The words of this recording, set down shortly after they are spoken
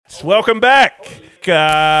Welcome back.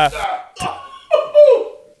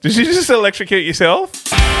 Did you just electrocute yourself?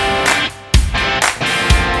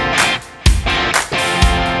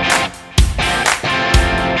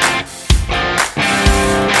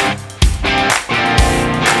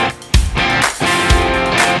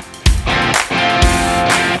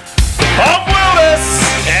 I'm Willis.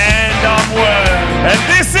 And I'm Worm. And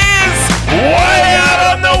this is Way Out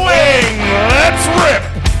on the Wing. Let's rip.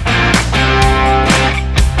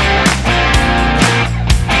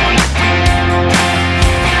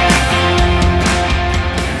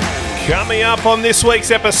 Coming up on this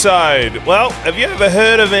week's episode, well, have you ever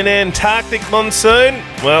heard of an Antarctic monsoon?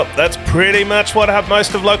 Well, that's pretty much what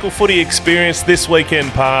most of local footy experienced this weekend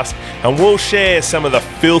past, and we'll share some of the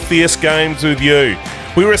filthiest games with you.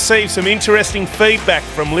 We received some interesting feedback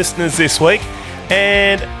from listeners this week,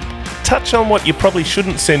 and touch on what you probably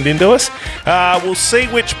shouldn't send in to us. We'll see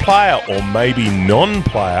which player, or maybe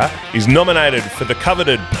non-player, is nominated for the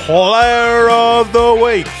coveted Player of the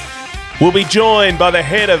Week. We'll be joined by the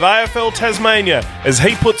head of AFL Tasmania as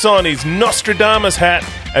he puts on his Nostradamus hat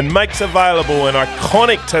and makes available an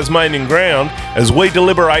iconic Tasmanian ground as we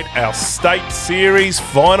deliberate our State Series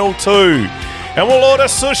Final 2. And we'll order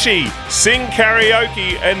sushi, sing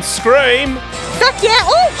karaoke and scream... Fuck yeah!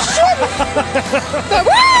 Oh, shit!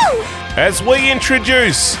 Woo! As we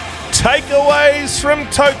introduce takeaways from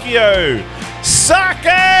Tokyo, Sake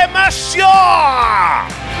Mashio!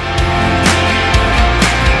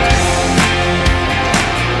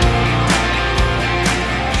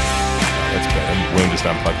 We'll just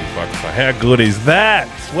unplug his microphone. How good is that?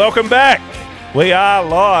 Welcome back. We are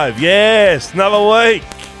live. Yes, another week.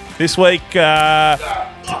 This week,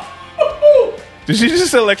 did you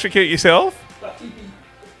just electrocute yourself?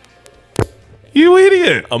 You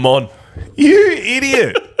idiot. I'm on. You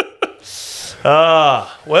idiot.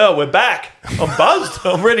 Well, we're back. I'm buzzed.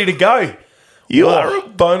 I'm ready to go. You are a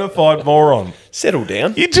bona fide moron. Settle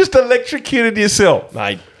down. You just electrocuted yourself.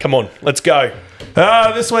 Mate, come on. Let's go.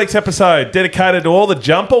 This week's episode dedicated to all the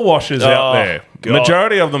jumper washers out there. God.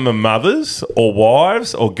 Majority of them are mothers or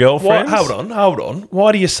wives or girlfriends. Hold on.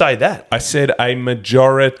 Why do you say that? I said a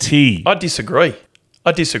majority. I disagree.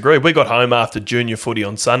 We got home after junior footy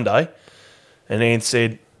on Sunday, and Anne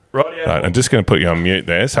said, right, I'm just going to put you on mute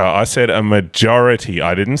there. So I said a majority.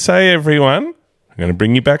 I didn't say everyone. I'm going to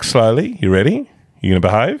bring you back slowly. You ready? You going to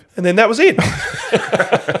behave? and then that was it.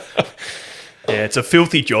 Yeah, it's a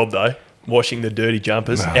filthy job, though, washing the dirty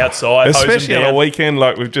jumpers outside. Especially on a weekend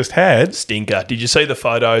like we've just had. Stinker. Did you see the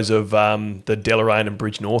photos of the Deloraine and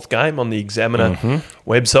Bridge North game on the Examiner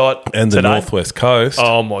website And the today? Northwest Coast.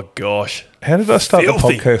 Oh, my gosh. How did I start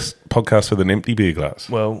Filthy. the podcast with an empty beer glass?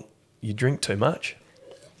 Well, you drink too much.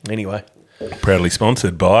 Anyway. Proudly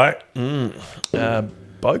sponsored by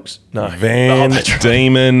Bogues? No. Van Oh, that's right.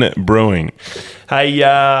 Diemen Brewing.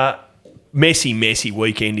 Hey, messy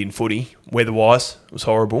weekend in footy, weather-wise. It was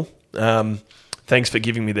horrible. Thanks for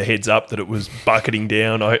giving me the heads up that it was bucketing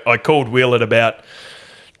down. I called Will at about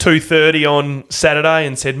 2:30 on Saturday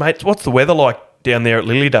and said, mate, what's the weather like down there at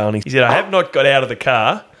Lilydale? And he said, I have not got out of the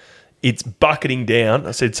car. It's bucketing down.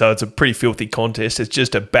 I said, so it's a pretty filthy contest. It's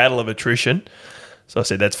just a battle of attrition. So I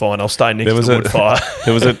said, that's fine. I'll stay next to the wood fire.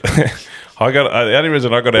 The only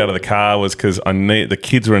reason I got out of the car was because the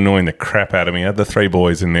kids were annoying the crap out of me. I had the three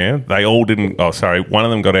boys in there. They all didn't. Oh, sorry. One of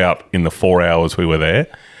them got out in the 4 hours we were there.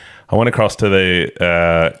 I went across to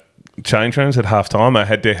the change rooms at halftime. I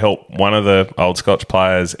had to help one of the Old Scotch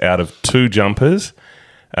players out of two jumpers.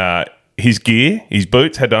 His gear, his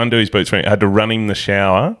boots, had to undo his boots. I had to run him the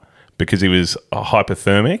shower because he was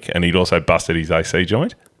hypothermic and he'd also busted his AC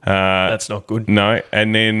joint. That's not good. No,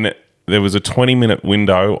 and then there was a 20-minute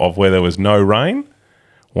window of where there was no rain.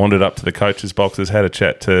 Wandered up to the coaches' boxes, had a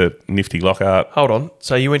chat to Nifty Lockhart. Hold on.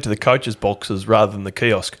 So you went to the coaches' boxes rather than the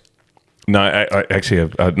kiosk? No,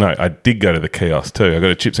 I did go to the kiosk too. I got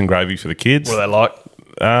a chips and gravy for the kids. What are they like?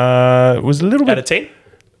 It was a little bit... Out of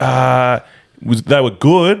 10? They were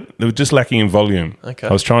good. They were just lacking in volume. Okay.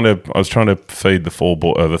 I was trying to feed the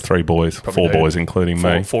three boys, boys, including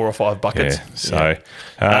me. 4 or 5 buckets. Yeah.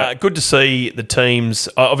 So good to see the teams.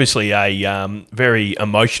 Obviously, a very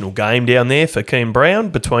emotional game down there for Keane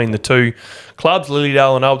Brown between the two clubs,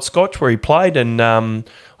 Lilydale and Old Scotch, where he played. And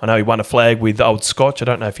I know he won a flag with Old Scotch. I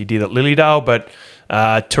don't know if he did at Lilydale, but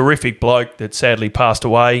terrific bloke that sadly passed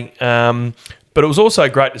away. But it was also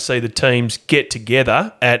great to see the teams get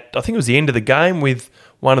together at, I think it was the end of the game, with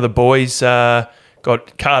one of the boys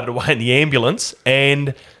got carted away in the ambulance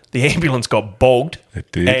and the ambulance got bogged. It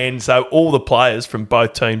did. And so all the players from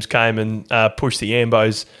both teams came and pushed the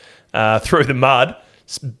ambos through the mud.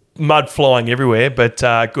 mud flying everywhere, but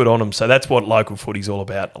good on them. So that's what local footy's all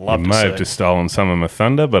about. I love You to may see. have just stolen some of my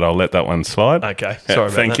thunder, but I'll let that one slide. Okay, sorry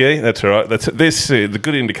about Thank that. you. That's all right. That's the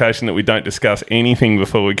good indication that we don't discuss anything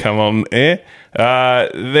before we come on air. So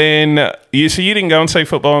you didn't go and see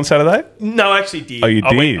football on Saturday? No, I actually did. Oh, you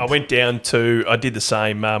did? I went down to. I did the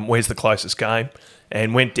same. Where's the closest game?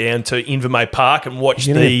 And went down to Invermay Park and watched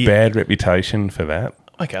You get a the. bad reputation for that.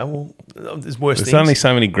 Okay, well, there's worse There's things. only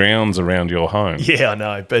so many grounds around your home. Yeah, I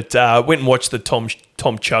know. But went and watched the Tom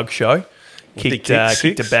Chug show. Kicked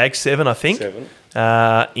a bag 7, I think. 7.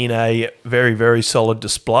 In a very, very solid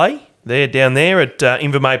display there down there at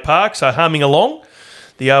Invermay Park. So humming along,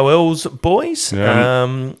 the OL's boys.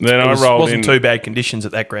 Then it rolled wasn't in. too bad conditions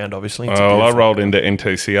at that ground, obviously. It's a I beautiful- rolled into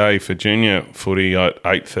NTCA for junior footy at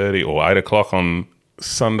 8:30 or 8 o'clock on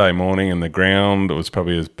Sunday morning, and the ground was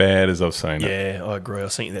probably as bad as I've seen it. Yeah, I agree. I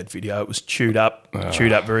seen that video. It was chewed up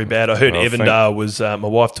very bad. I heard I Evandale was. My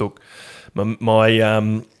wife took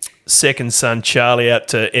my second son Charlie out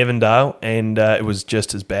to Evandale, and it was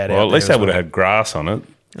just as bad. Well, out at least there they as would have had grass on it.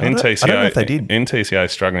 I don't know if they did. NTCA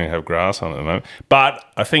is struggling to have grass on it at the moment. But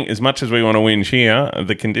I think as much as we want to whinge here,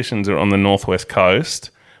 the conditions are on the northwest coast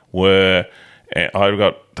were,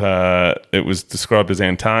 it was described as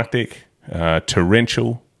Antarctic,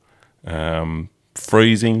 torrential,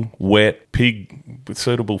 freezing, wet,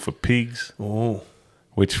 suitable for pigs. Oh.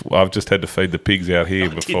 Which I've just had to feed the pigs out here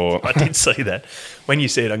before. I did see that. When you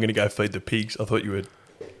said, I'm going to go feed the pigs, I thought you were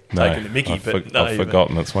taking the mickey. I've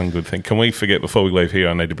forgotten. That's one good thing. Can we forget before we leave here,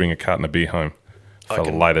 I need to bring a carton of beer home for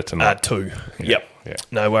later tonight. 2. Yeah, Yep. yeah.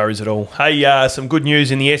 No worries at all. Hey, some good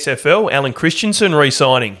news in the SFL. Alan Christensen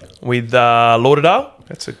re-signing with Lauderdale.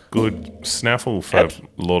 That's a good snaffle for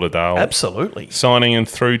Lauderdale. Absolutely. Signing him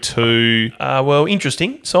through to Well,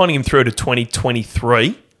 interesting. Signing him through to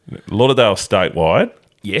 2023. Lauderdale statewide.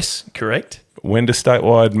 Yes, correct. When does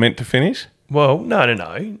statewide meant to finish? Well, no. I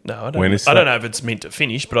don't. When is I don't that? know if it's meant to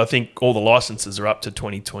finish, but I think all the licenses are up to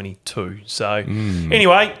 2022. So,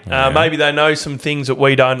 anyway, maybe they know some things that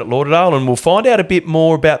we don't at Lauderdale, and we'll find out a bit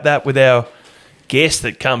more about that with our guest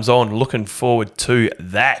that comes on. Looking forward to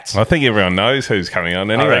that. I think everyone knows who's coming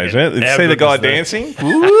on anyways, reckon. right? How See the good guy is that? dancing?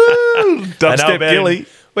 Woo! Dubstep Gilly.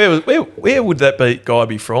 Where would that guy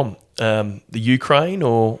be from? The Ukraine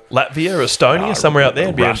or Latvia or Estonia, somewhere out there.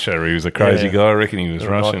 It'd be a- Russia. He was a crazy guy. I reckon he was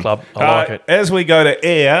Russian. nightclub. I like it. As we go to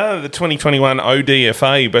air, the 2021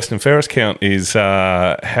 ODFA Western Ferris Count is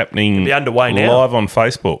happening be underway now. live on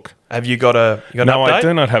Facebook. Have you got an No, update? I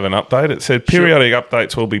do not have an update. It said periodic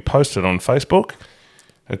updates will be posted on Facebook.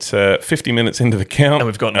 It's 50 minutes into the count, And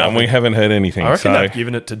we've got nothing. and we haven't heard anything. I reckon So they've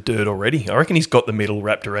given it to Dirt already. I reckon he's got the medal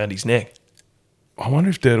wrapped around his neck. I wonder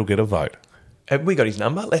if Dirt will get a vote. Have we got his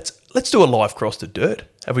number? Let's do a live cross to Dirt.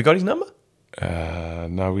 Have we got his number?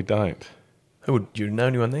 No, we don't. Do you know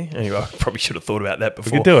anyone there? Anyway, I probably should have thought about that We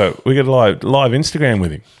before. could do it. We could live Instagram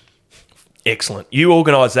with him. Excellent. You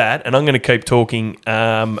organise that, and I'm going to keep talking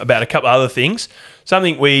about a couple of other things.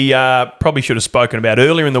 Something we probably should have spoken about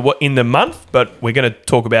earlier in the month, but we're going to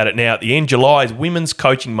talk about it now at the end. July is Women's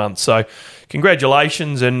Coaching Month, so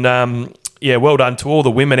congratulations and well done to all the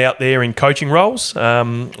women out there in coaching roles.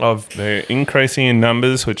 They're increasing in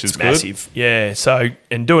numbers, which is Massive, yeah. So,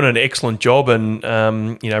 and doing an excellent job, and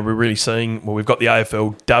we're really seeing. Well, we've got the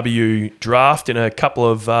AFLW draft in a couple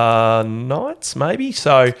of nights, maybe.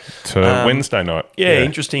 So, good. To Wednesday night. yeah,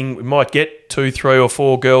 interesting. We might get 2, 3, or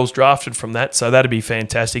 4 girls drafted from that, so that'd be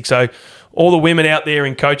fantastic. So, all the women out there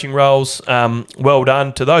in coaching roles, well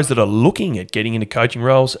done. To those that are looking at getting into coaching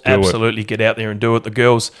roles, absolutely get out there and do it. The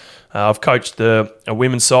girls, I've coached a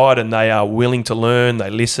women's side, and they are willing to learn. They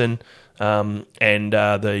listen, and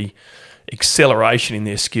the acceleration in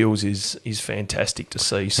their skills is fantastic to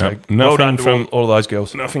see. So, well done to all of those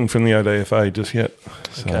girls. Nothing from the ODFA just yet.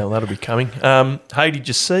 So. Okay, well, that'll be coming. Hey, did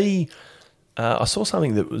you see? I saw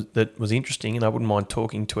something that was interesting, and I wouldn't mind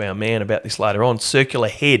talking to our man about this later on. Circular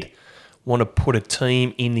Head want to put a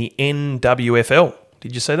team in the NWFL.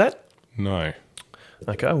 Did you see that? No.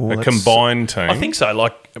 Okay, well, A combined team. I think so.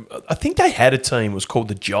 I think they had a team. It was called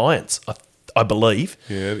the Giants, I believe.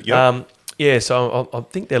 Yeah. Yep. So I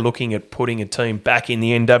think they're looking at putting a team back in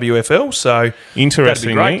the NWFL. So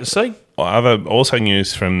Interestingly, that'd be great to see. Other also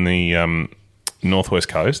news from the Northwest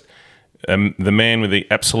Coast. The man with the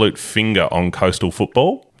absolute finger on coastal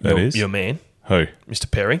football. Your man, who? Mr.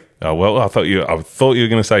 Perry. Oh well, I thought you were going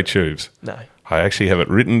to say Tubes. No. I actually have it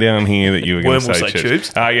written down here that you were going to Worm will say say Tubes.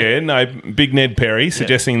 Tubes. Yeah, no, Big Ned Perry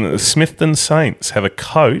suggesting that the Smithton Saints have a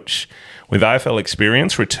coach with AFL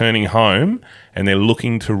experience returning home, and they're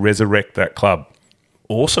looking to resurrect that club.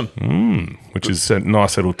 Awesome. Which is a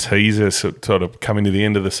nice little teaser sort of coming to the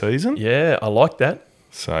end of the season. Yeah, I like that.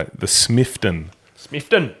 So the Smithton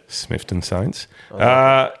Saints.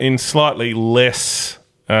 In slightly less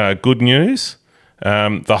good news,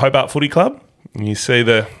 the Hobart Footy Club. You see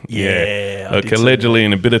allegedly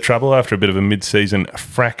in a bit of trouble after a bit of a mid-season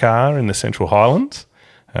fracas in the Central Highlands.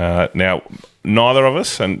 Now, neither of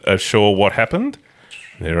us are sure what happened.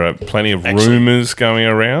 There are plenty of rumours going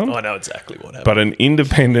around. I know exactly what happened. But an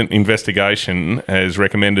independent investigation has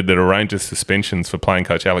recommended that a range of suspensions for playing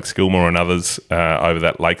coach Alex Gilmore and others over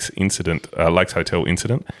that Lakes Hotel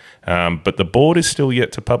incident. But the board is still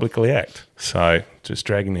yet to publicly act. So just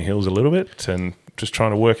dragging the heels a little bit and just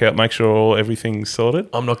trying to make sure everything's sorted.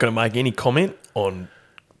 I'm not going to make any comment on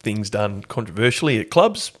things done controversially at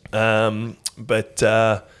clubs.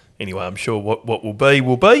 Anyway, I'm sure what will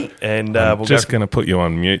be. And I'm just going to put you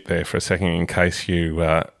on mute there for a second in case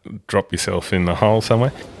you drop yourself in the hole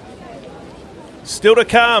somewhere. Still to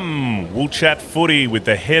come, we'll chat footy with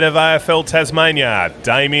the head of AFL Tasmania,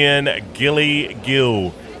 Damien Gilly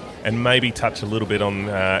Gill, and maybe touch a little bit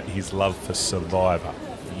on his love for Survivor.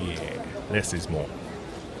 Yeah, less is more.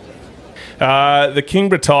 The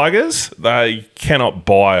Kingborough Tigers, they cannot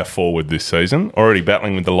buy a forward this season, already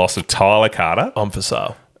battling with the loss of Tyler Carter. I'm for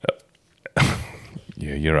sale.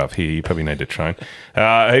 Yeah, you're up here. You probably need to train.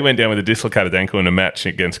 He went down with a dislocated ankle in a match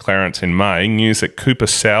against Clarence in May. News that Cooper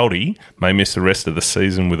Saudi may miss the rest of the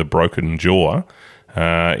season with a broken jaw.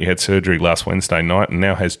 He had surgery last Wednesday night and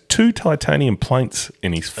now has 2 titanium plates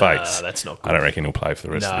in his face. That's not good. I don't reckon he'll play for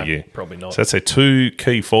the rest of the year. Probably not. So that's their 2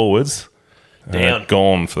 key forwards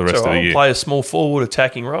gone for the rest of the year. Play a small forward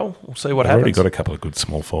attacking role. We'll see what happens. Already got a couple of good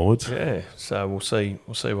small forwards. Yeah, so we'll see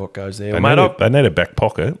what goes there. They need a back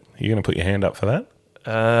pocket. Are you going to put your hand up for that?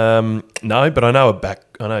 No, but I know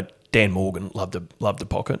Dan Morgan loved the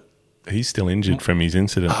pocket. He's still injured from his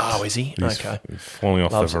incident. Oh, is he? He's okay. Falling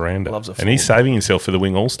off the veranda. And he's saving himself for the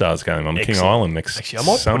Wing All-Stars game on King Island next summer. Actually, I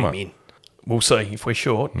might put him in. We'll see. If we're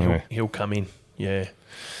short, he'll come in. Yeah.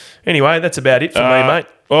 Anyway, that's about it for me, mate.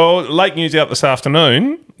 Well, late news out this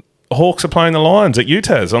afternoon. Hawks are playing the Lions at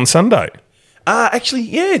UTAS on Sunday. Actually,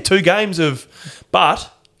 yeah, 2 games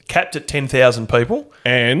but capped at 10,000 people.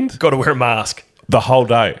 And got to wear a mask. The whole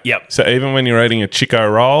day. Yep. So even when you're eating a Chico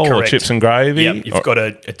roll or chips and gravy,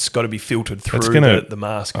 it's got to be filtered through the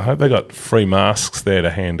mask. I hope they got free masks there to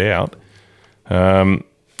hand out.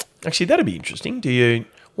 Actually, that'd be interesting.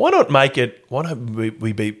 Why not make it? Why don't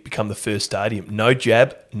we become the first stadium? No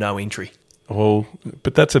jab, no entry. Well,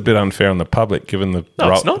 but that's a bit unfair on the public, given the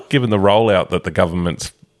it's not. Given the rollout that the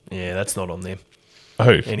government's. Yeah, that's not on them.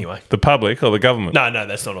 Who? Anyway. The public or the government? No,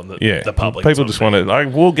 that's not on the public. People just want to...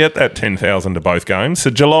 we'll get that 10,000 to both games. So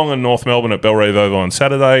Geelong and North Melbourne at Bellerive Oval on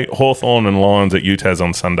Saturday, Hawthorn and Lions at UTAS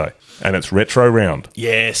on Sunday. And it's retro round.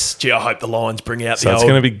 Yes. Gee, I hope the Lions bring out the old... So it's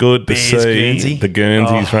going to be good to see Guernsey. The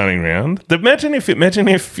Guernseys running round. Imagine if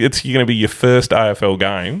it's going to be your first AFL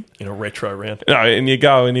game. In a retro round. No, and you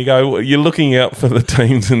go, you're looking out for the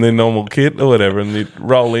teams in their normal kit or whatever, and you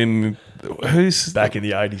roll in... Who's back in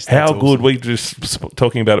the 80s? How good. Awesome. We just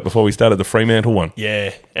talking about it before we started the Fremantle one.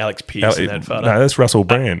 Yeah, Alex Pearce and that photo. No, that's Russell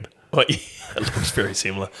Brand. It looks very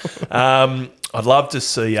similar. I'd love to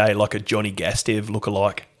see a Johnny Gastev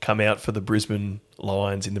lookalike come out for the Brisbane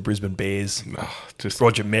Lions in the Brisbane Bears.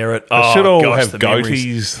 Roger Merritt. They should all have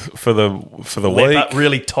goatees for the week.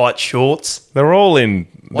 Really tight shorts. They're all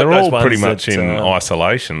pretty much in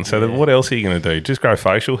isolation. So what else are you going to do? Just grow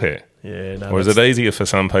facial hair. Yeah, no. Or is it easier for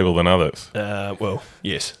some people than others? Well,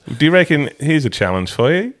 yes. Do you reckon, here's a challenge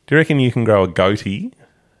for you, do you reckon you can grow a goatee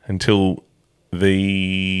until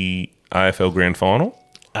the AFL Grand Final?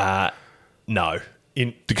 No.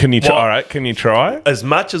 Can you try? All right, can you try? As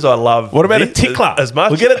much as I love... What about a tickler?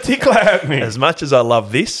 We'll get a tickler happening. As much as I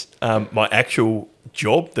love this, my actual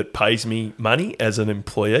job that pays me money as an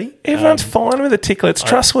employee... Everyone's fine with a tickler. It's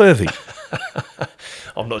trustworthy.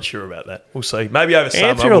 I'm not sure about that. We'll see. Maybe over summer.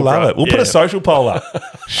 Andrew will love it. We'll put a social poll up.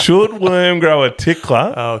 Should Worm grow a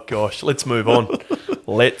tickler? Oh, gosh. Let's move on.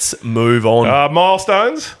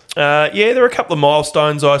 Milestones? There are a couple of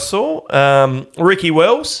milestones I saw. Ricky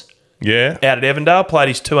Wells. Yeah. Out at Evandale. Played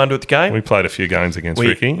his 200th game. We played a few games against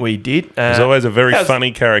Ricky. We did. He's always a very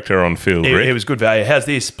funny character on field, Rick. He was good value. How's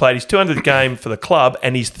this? Played his 200th game for the club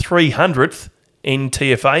and his 300th in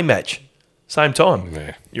TFA match. Same time.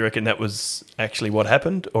 Yeah. You reckon that was actually what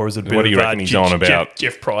happened? Or is it a bit what do you reckon he's on about?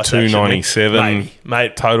 Jeff Price 297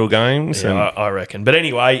 total games? Yeah, I reckon. But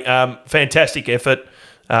anyway, fantastic effort.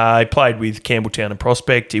 He played with Campbelltown and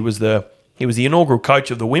Prospect. He was the inaugural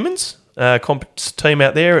coach of the women's team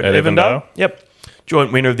out there at Evandale. Yep.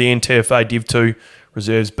 Joint winner of the NTFA Div 2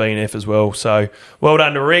 Reserves BNF as well. So well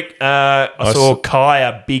done to Rick. I saw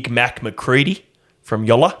Kaya Big Mac McCready from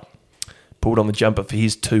Yolla. pulled on the jumper for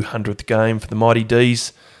his 200th game for the Mighty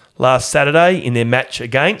D's last Saturday in their match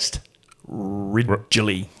against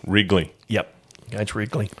Wrigley. Yep, against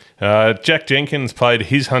Wrigley. Jack Jenkins played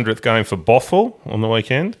his 100th game for Bothwell on the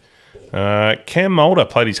weekend. Cam Mulder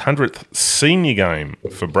played his 100th senior game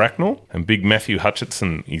for Bracknell, and Big Matthew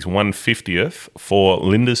Hutchinson his 150th for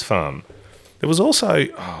Lindisfarne. There was also...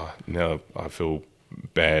 now I feel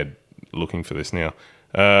bad looking for this now.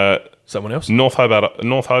 Someone else? North Hobart,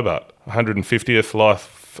 150th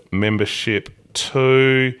life membership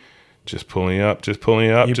 2. Just pulling up. You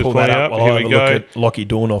pull that up while Here I we have a go. look at Lockie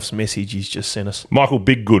Dornoff's message he's just sent us. Michael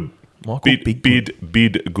Bidgood.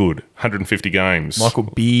 Bid Good. 150 games. Michael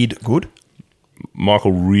Beard Good?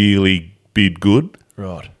 Michael really Bidgood.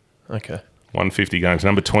 Right. Okay. 150 games.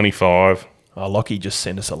 Number 25. Lockie just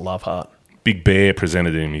sent us a love heart. Big Bear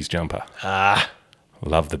presented him his jumper.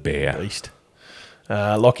 Love the bear. Beast.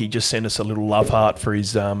 Lockie just sent us a little love heart for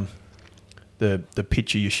his the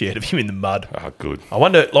picture you shared of him in the mud. Oh, good. I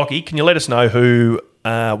wonder, Lockie, can you let us know who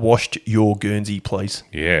washed your Guernsey, please?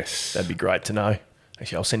 Yes. That'd be great to know.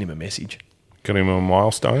 Actually, I'll send him a message. Got him on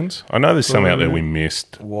milestones. I know there's some out there we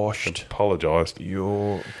missed. Washed Apologised.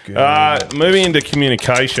 your Guernsey. Moving into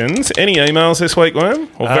communications. Any emails this week, Worm?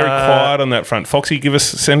 Or very quiet on that front? Foxy,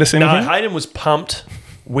 send us anything? No, Hayden was pumped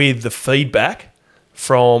with the feedback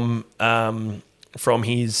from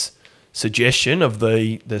his suggestion of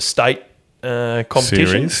the state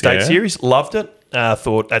competition, series. Loved it.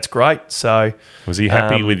 Thought that's great. So was he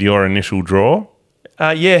happy with your initial draw?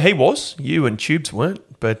 Yeah, he was. You and Tubes weren't.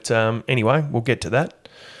 But anyway, we'll get to that.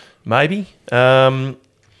 Maybe.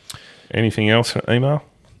 Anything else in email?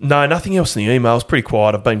 No, nothing else in the email. It's pretty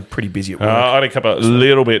quiet. I've been pretty busy at work. I had a couple,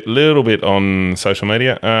 little bit on social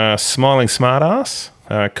media. Smiling Smartass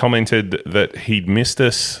commented that he'd missed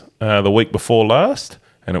us the week before last,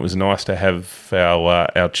 and it was nice to have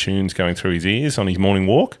our tunes going through his ears on his morning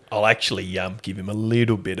walk. I'll actually give him a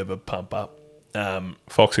little bit of a pump up.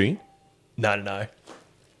 Foxy? No.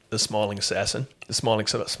 The Smiling Assassin, the Smiling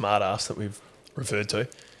Smart Ass that we've referred to.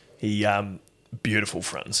 He beautiful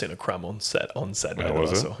front and centre crumb on Saturday. Oh, that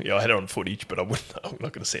was I it? saw. Yeah, I had it on footage, but I'm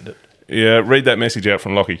not going to send it. Yeah, read that message out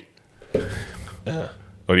from Lockie. Or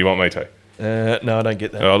do you want me to? No, I don't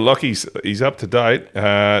get that. Lockie's he's up to date.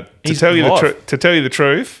 To He's tell you live. to tell you the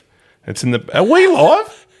truth, it's in the. Are we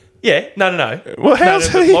live? Yeah, no. Well, how's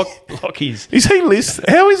he? Lockie's. Is he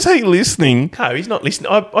How is he listening? No, he's not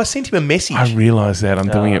listening. I sent him a message. I realise that. I'm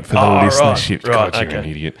doing it for the listenership. Right, Coach, you're okay. an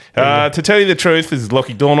idiot. To tell you the truth, this is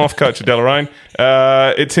Lockie Dornoff, coach of Deloraine.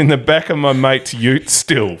 It's in the back of my mate's ute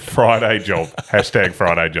still. Friday job. #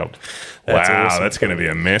 Friday job. That's wow, awesome. that's going to be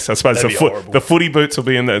a mess. I suppose That'd be horrible. the footy boots will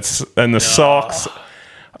be in the and the socks.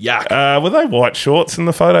 Yuck. Were they white shorts in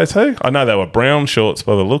the photo too? I know they were brown shorts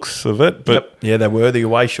by the looks of it, but Yep. Yeah, they were the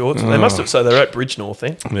away shorts. They must have. So they're at Bridgenorth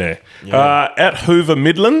then. yeah. At Hoover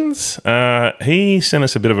Midlands, he sent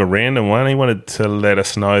us a bit of a random one. He wanted to let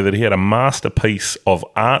us know that he had a masterpiece of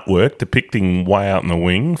artwork depicting Way Out in the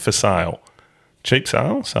Wing for sale. Cheap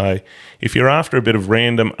sale. So if you're after a bit of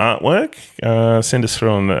random artwork, send us through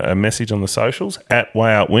on a message on the socials at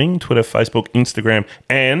Way Out Wing, Twitter, Facebook, Instagram,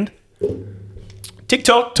 and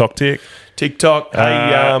TikTok. TikTok. Hey,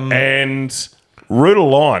 And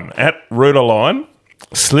Ruderline, at Ruderline,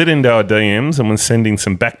 slid into our DMs and was sending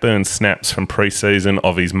some backburn snaps from pre-season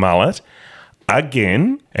of his mullet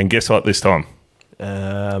again. And guess what this time?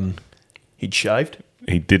 He'd shaved.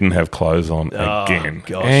 He didn't have clothes on again.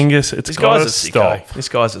 Gosh. Angus, it's got to stop. This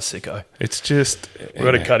guy's a sicko. It's just... We've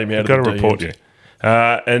got to cut him out of got the to report DMs. you.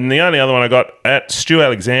 And the only other one I got, at Stu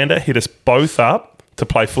Alexander, hit us both up to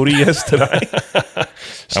play footy yesterday.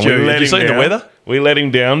 Stu, did you see the weather? We let him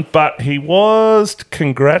down, but he was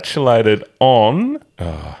congratulated on...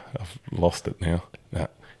 Oh, I've lost it now. No.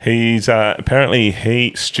 He's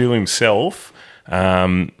apparently Stu himself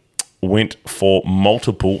went for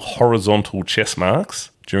multiple horizontal chest marks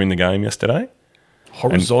during the game yesterday.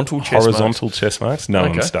 Horizontal chest marks. None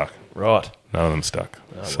of them stuck. Right. None of them stuck.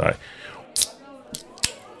 So...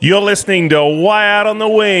 You're listening to Way Out on the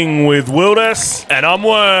Wing with Wilders. And I'm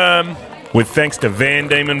Worm. With thanks to Van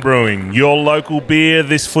Diemen Brewing, your local beer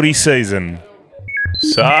this footy season.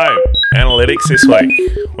 So, analytics this week.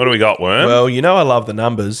 What do we got, Worm? Well, you know I love the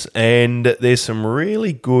numbers, and there's some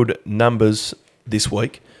really good numbers this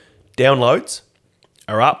week. Downloads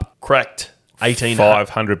are up, cracked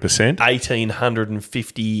 500%.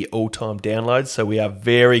 1,850 all-time downloads, so we are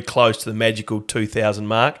very close to the magical 2,000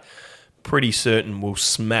 mark. Pretty certain we'll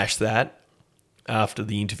smash that after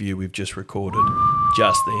the interview we've just recorded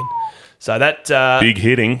just then. So that... Big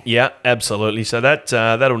hitting. Yeah, absolutely. So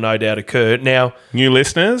that'll no doubt occur. Now... New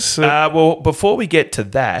listeners? Well, before we get to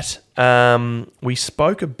that, we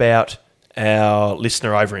spoke about our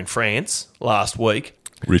listener over in France last week.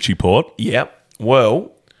 Richie Port. Yeah.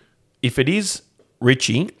 Well, if it is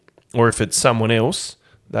Richie or if it's someone else,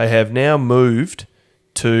 they have now moved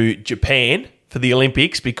to Japan for the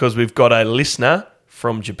Olympics because we've got a listener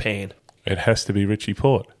from Japan. It has to be Richie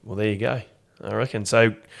Port. Well, there you go. I reckon.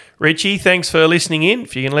 So, Richie, thanks for listening in.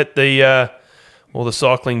 If you can let the all the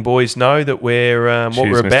cycling boys know that we're what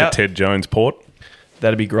Cheers, we're about. Mr. Ted Jones Port.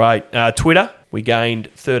 That'd be great. Twitter, we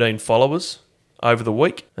gained 13 followers over the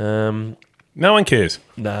week. No one cares.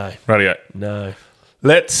 No. Radio. No.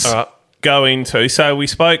 Let's All right. go into... So we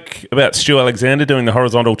spoke about Stu Alexander doing the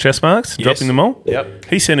horizontal chest marks, dropping them all. Yep.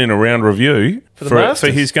 He sent in a round review the for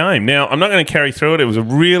Masters. his game. Now, I'm not going to carry through it.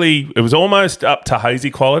 It was almost up to hazy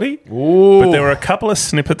quality. But there were a couple of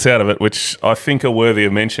snippets out of it which I think are worthy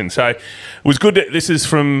of mention. So it was good. This is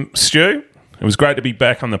from Stu. It was great to be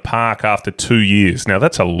back on the park after 2 years. Now,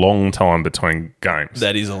 that's a long time between games.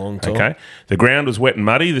 That is a long time. Okay. The ground was wet and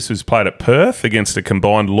muddy. This was played at Perth against a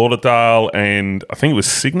combined Lauderdale and I think it was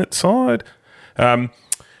Cygnet side.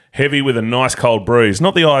 Heavy with a nice cold breeze.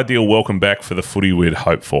 Not the ideal welcome back for the footy we'd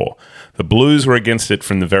hoped for. The Blues were against it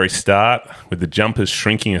from the very start, with the jumpers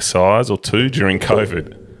shrinking a size or two during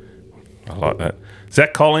COVID. I like that.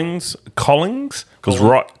 Zach Collins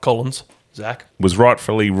was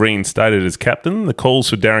rightfully reinstated as captain. The calls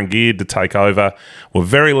for Darren Geard to take over were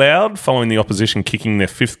very loud, following the opposition kicking their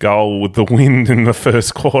fifth goal with the wind in the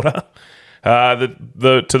first quarter. To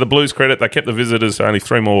the Blues' credit, they kept the visitors to only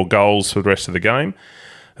 3 more goals for the rest of the game.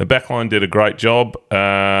 The backline did a great job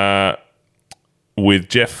with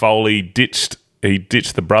Jeff Foley. He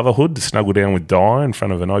ditched the brotherhood to snuggle down with Di in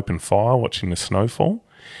front of an open fire watching the snowfall.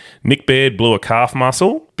 Nick Baird blew a calf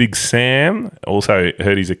muscle. Big Sam also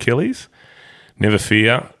hurt his Achilles. Never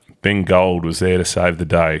fear, Ben Gold was there to save the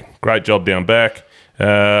day. Great job down back.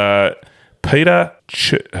 Peter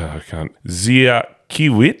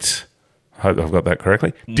Ziakiewicz, I hope I've got that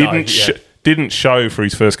correctly, didn't show for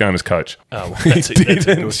his first game as coach. Oh, well, that's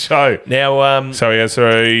didn't show. Now, so he has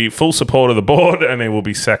a full support of the board, and he will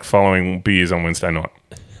be sacked following beers on Wednesday night.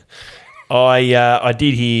 I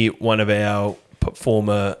did hear one of our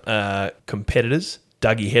former competitors,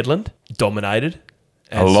 Dougie Headland, dominated.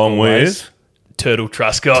 Along with Turtle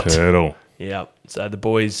Truscott. Turtle. Yeah. So the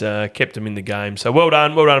boys kept him in the game. So well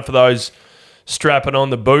done for those strapping on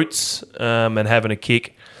the boots and having a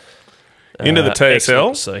kick. Into the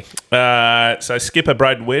TSL. So skipper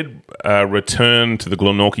Braden Wedd returned to the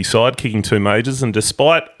Glenorchy side, kicking 2 majors, and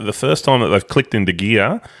despite the first time that they've clicked into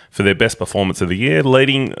gear for their best performance of the year,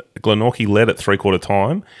 Glenorchy led at 3/4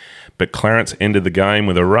 time, but Clarence ended the game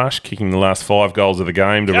with a rush, kicking the last 5 goals of the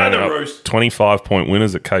game to round up 25-point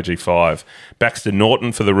winners at KG5. Baxter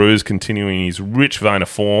Norton for the Roos, continuing his rich vein of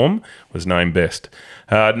form, was named best.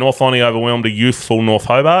 North Lonnie overwhelmed a youthful North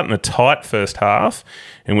Hobart in a tight first half,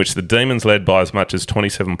 in which the Demons led by as much as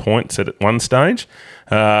 27 points at one stage.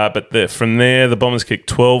 But from there, the Bombers kicked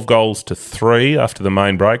 12 goals to 3 after the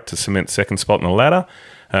main break to cement second spot in the ladder.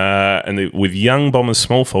 With young Bombers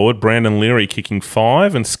small forward Brandon Leary kicking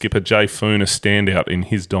 5 and skipper Jay Foon a standout in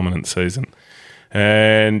his dominant season.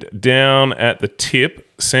 And down at the tip,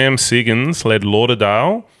 Sam Siggins led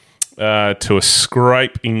Lauderdale to a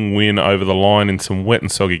scraping win over the line in some wet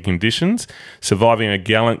and soggy conditions, surviving a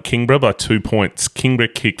gallant Kingborough by 2 points. Kingborough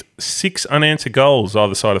kicked 6 unanswered goals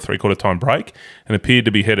either side of 3/4 time break and appeared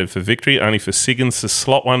to be headed for victory, only for Siggins to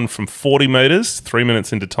slot one from 40 metres 3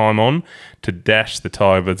 minutes into time on to dash the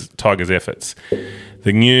Tigers' efforts.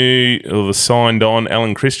 The signed-on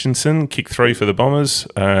Alan Christensen kicked 3 for the Bombers,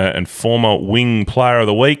 and former wing player of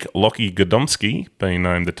the week, Lockie Godomski, being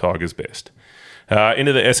named the Tigers' best.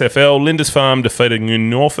 Into the SFL, Lindisfarne defeated New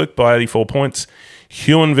Norfolk by 84 points.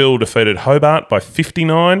 Huonville defeated Hobart by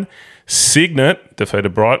 59. Cygnet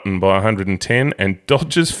defeated Brighton by 110. And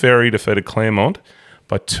Dodgers Ferry defeated Claremont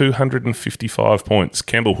by 255 points.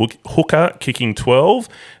 Campbell Hooker kicking 12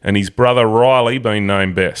 and his brother Riley being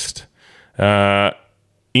named best.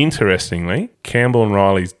 Interestingly, Campbell and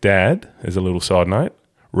Riley's dad, as a little side note,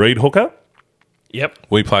 Reed Hooker. Yep.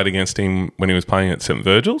 We played against him when he was playing at St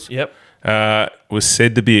Virgil's. Yep. Was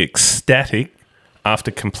said to be ecstatic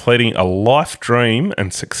after completing a life dream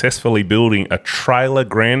and successfully building a trailer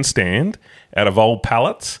grandstand out of old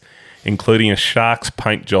pallets, including a Sharks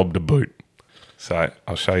paint job to boot. So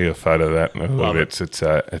I'll show you a photo of that in a little bit. It's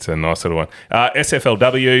a nice little one.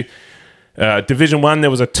 SFLW, Division 1,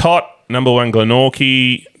 there was a tot number 1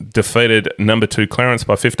 Glenorchy defeated number 2 Clarence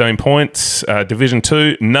by 15 points. Division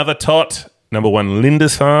 2, another tot, number 1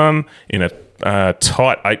 Lindisfarne in a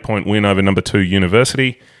tight 8-point win over number 2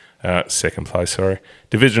 University. Second place, sorry.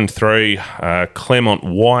 Division 3, Claremont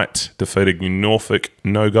White defeated New Norfolk,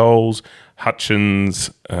 no goals. Hutchins,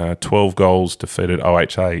 12 goals, defeated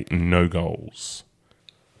OHA, no goals.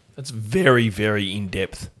 That's very, very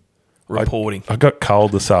in-depth reporting. I got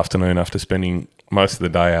cold this afternoon after spending most of the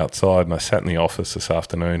day outside, and I sat in the office this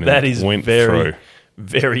afternoon and went through.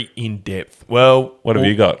 Very in-depth. Well, what have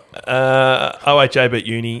you got? OHA beat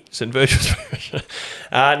Uni, St Virgil's.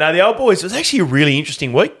 No, the old boys, it was actually a really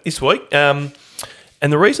interesting week this week. And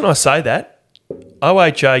the reason I say that,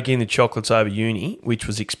 OHA getting the chocolates over Uni, which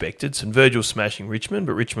was expected. St Virgil smashing Richmond,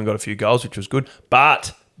 but Richmond got a few goals, which was good.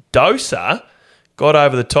 But Dosa got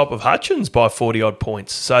over the top of Hutchins by 40-odd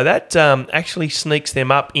points. So that actually sneaks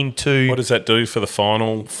them up into... What does that do for the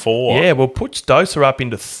final 4? Yeah, well, puts Dosa up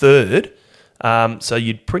into 3rd. So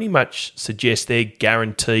you'd pretty much suggest they're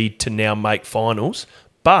guaranteed to now make finals.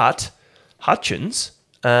 But Hutchins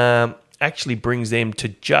actually brings them to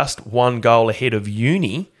just 1 goal ahead of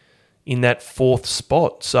Uni in that 4th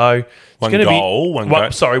spot. So it's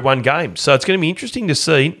one game. So it's going to be interesting to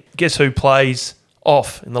see. Guess who plays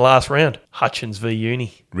off in the last round? Hutchins v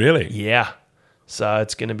Uni. Really? Yeah. So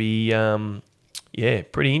it's going to be,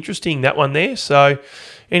 pretty interesting, that one there. So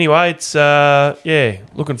anyway, it's,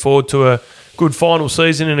 looking forward to a good final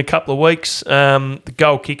season in a couple of weeks. The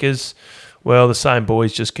goal kickers, well, the same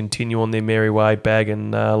boys just continue on their merry way, bagging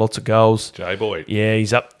lots of goals. J-Boy. Yeah,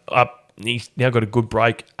 he's up. He's now got a good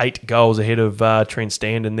break, 8 goals ahead of Trent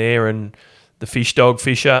Standen there, and the fish dog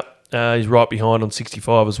Fisher. He's right behind on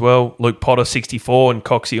 65 as well. Luke Potter, 64, and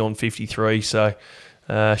Coxie on 53. So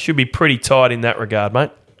should be pretty tight in that regard,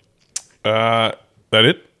 mate. That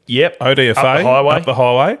it? Yep. ODFA. Up the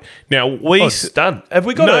highway. Now, it's done. Have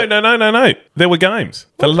we got No. There were games.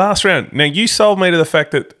 What? The last round. Now, you sold me to the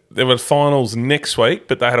fact that there were finals next week,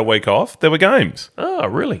 but they had a week off. There were games. Oh,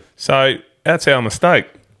 really? So that's our mistake.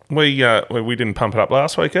 We didn't pump it up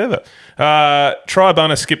last week either.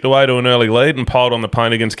 Tri-Bunner skipped away to an early lead and piled on the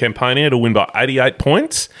paint against Campania to win by 88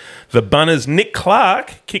 points. The Bunners' Nick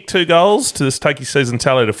Clark kicked 2 goals to take his season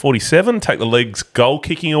tally to 47, take the league's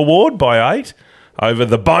goal-kicking award by 8 over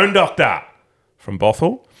the Bone Doctor from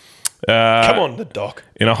Bothell. Come on, the doc.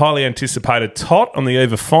 In a highly anticipated tot on the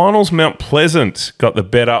eve of finals, Mount Pleasant got the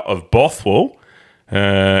better of Bothwell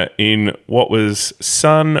in what was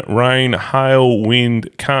sun, rain, hail, wind,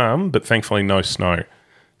 calm, but thankfully no snow.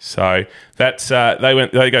 So that's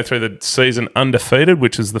they go through the season undefeated,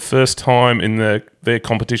 which is the first time in their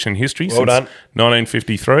competition history since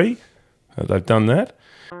 1953. They've done that.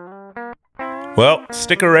 Well,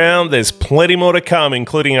 stick around. There's plenty more to come,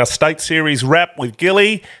 including our State Series wrap with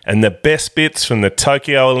Gilly and the best bits from the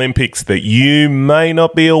Tokyo Olympics that you may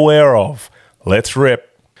not be aware of. Let's rip.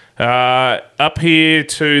 Up here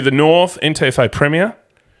to the north, NTFA Premier.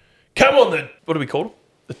 Come on, what do we call them?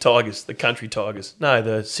 The Tigers, the Country Tigers. No,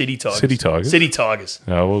 the City Tigers. City Tigers.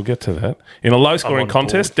 Oh, we'll get to that. In a low-scoring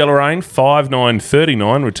contest, Deloraine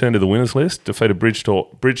 5-9-39 returned to the winners list, defeated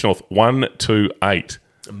Bridgenorth 1-8.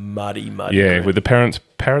 Muddy. Yeah, with the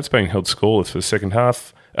Parrots being held scoreless for the second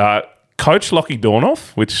half. Coach Lockie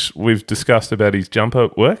Dornoff, which we've discussed about his jumper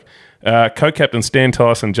work, co-captain Stan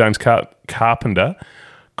Tyson and James Carpenter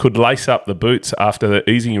could lace up the boots after the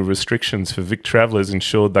easing of restrictions for Vic travellers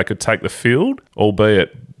ensured they could take the field,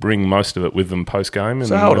 albeit bring most of it with them post-game.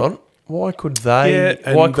 So hold on. Why could they?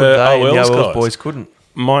 Why could they and the OLs boys couldn't?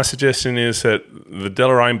 My suggestion is that the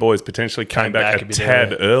Deloraine boys potentially came back a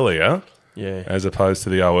tad earlier. Yeah, as opposed to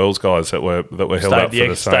the OLs guys that were held up for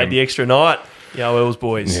the same. Stayed the extra night, the OLs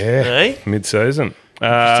boys. Yeah, mid-season.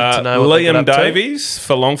 Liam Davies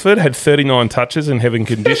for Longford had 39 touches in heavy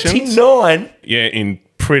conditions. 39? Yeah, in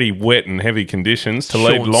pretty wet and heavy conditions to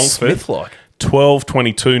lead Longford. Smith-like.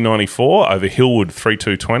 12-22-94 over Hillwood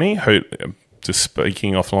 3-2-20, who, just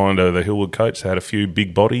speaking offline to the Hillwood coach, they had a few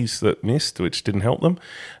big bodies that missed, which didn't help them.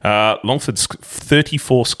 Longford's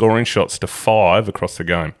 34 scoring shots to 5 across the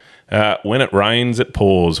game. When it rains, it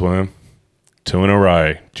pours, Worm. 2 in a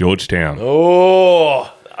row. Georgetown.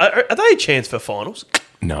 Oh, are they a chance for finals?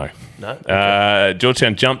 No. Okay.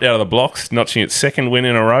 Georgetown jumped out of the blocks, notching its second win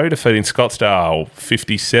in a row, defeating Scottsdale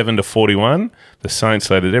 57-41. The Saints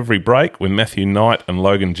led at every break with Matthew Knight and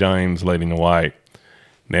Logan James leading the way.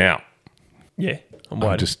 Now, yeah,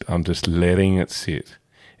 I'm just letting it sit.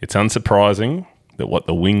 It's unsurprising that what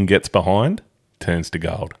the wing gets behind turns to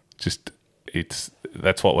gold.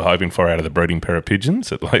 That's what we're hoping for out of the breeding pair of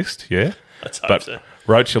pigeons, at least. Yeah, let's hope so.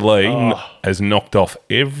 Rocher Lee has knocked off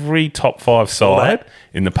every top 5 side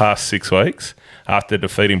in the past 6 weeks after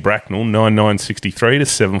defeating Bracknell 9-9-63 to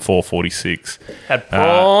 7-4-46. Had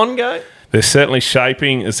Prawn go. They're certainly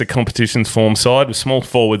shaping as the competition's form side, with small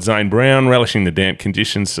forward Zane Brown relishing the damp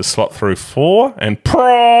conditions to slot through 4, and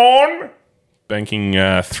Prawn banking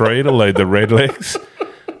 3 to lead the Redlegs.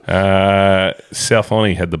 South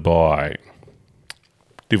Lonnie had the bye.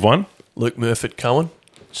 Div 1? Luke Murphy Cohen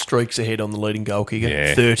streaks ahead on the leading goal kicker.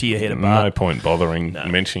 Yeah. 30 ahead of Bart. No point bothering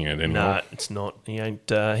mentioning it anymore. No, it's not. He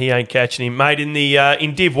ain't catching him, mate.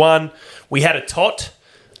 In Div 1, we had a tot,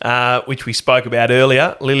 which we spoke about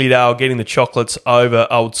earlier. Lilydale getting the chocolates over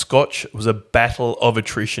Old Scotch. It was a battle of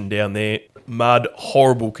attrition down there. Mud,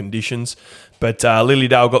 horrible conditions. But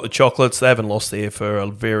Lilydale got the chocolates. They haven't lost there for a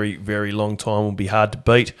very, very long time. Will be hard to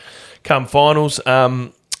beat. Come finals,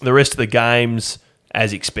 the rest of the games,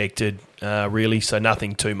 as expected, really. So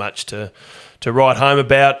nothing too much to write home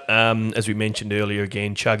about. As we mentioned earlier,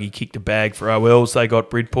 again, Chuggy kicked a bag for OLs. They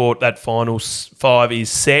got Bridport. That finals 5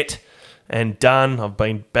 is set and done. I've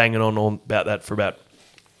been banging on about that for about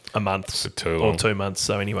a month or 2 months.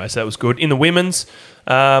 So anyway, so that was good. In the women's,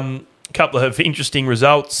 couple of interesting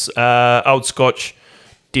results. Old Scotch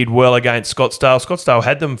did well against Scottsdale. Scottsdale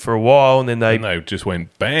had them for a while, and then they just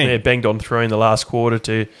went bang. Yeah, banged on through in the last quarter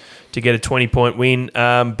to get a 20-point win.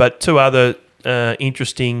 But 2 other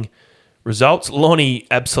interesting results. Lonnie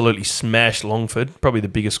absolutely smashed Longford, probably the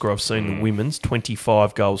biggest score I've seen in the women's.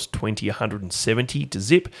 25 goals, 20, 170 to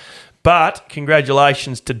zip. But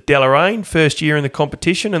congratulations to Deloraine, first year in the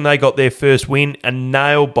competition, and they got their first win, a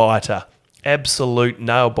nail-biter. Absolute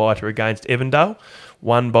nail-biter against Evandale.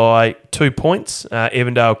 Won by 2 points.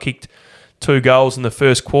 Evandale kicked 2 goals in the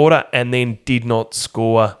first quarter and then did not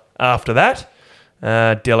score after that.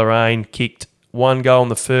 Deloraine kicked 1 goal in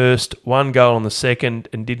the first, 1 goal in the second,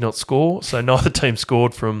 and did not score. So neither team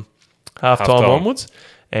scored from half-time onwards.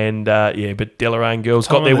 And, but Deloraine girls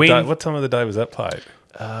got their win. What time of the day was that played?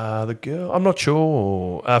 The girl, I'm not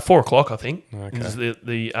sure. 4 o'clock, I think. Okay. Is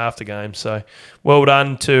the after game. So well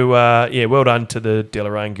done to the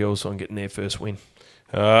Deloraine girls on getting their first win.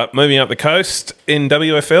 Moving up the coast in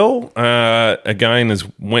WFL, again as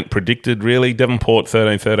went predicted really. Devonport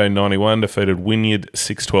 13-13-91 defeated Wynyard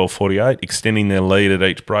 6-12-48, extending their lead at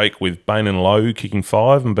each break with Bain and Lowe kicking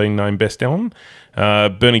 5 and being named best on.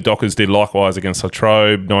 Bernie Dockers did likewise against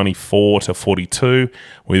Latrobe 94-42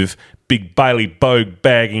 with Big Bailey Bogue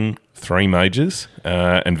bagging 3 majors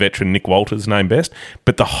and veteran Nick Walters named best.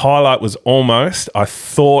 But the highlight was almost, I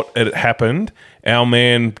thought it happened, our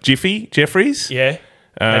man Jeffries. Yeah.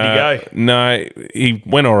 How'd he go? No, he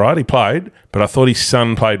went all right. He played, but I thought his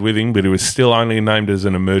son played with him, but he was still only named as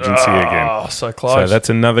an emergency again. Oh, so close. So that's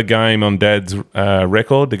another game on Dad's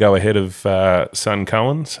record to go ahead of son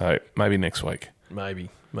Cohen. So maybe next week. Maybe.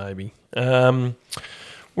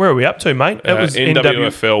 Where are we up to, mate? It was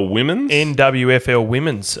NWFL Women's. NWFL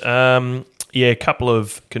Women's. A couple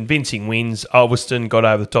of convincing wins. Ulverston got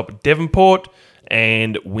over the top of Devonport,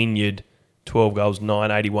 and Wynyard, 12 goals,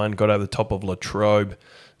 981, got over the top of Latrobe.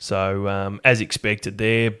 So, as expected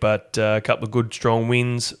there, but a couple of good, strong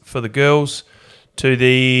wins for the girls. To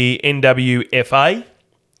the NWFA,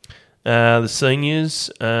 the seniors,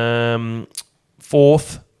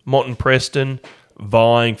 4th, Mountain Preston,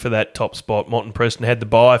 vying for that top spot. Mountain Preston had the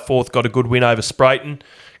bye. 4th got a good win over Sprayton,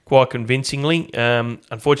 quite convincingly.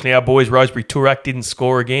 Unfortunately, our boys, Rosebery Toorak, didn't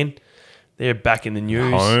score again. They're back in the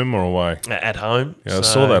news. Home or away? At home. Yeah, I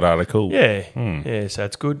saw that article. Yeah, so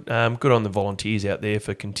it's good. Good on the volunteers out there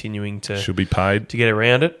for continuing to... Should be paid. To get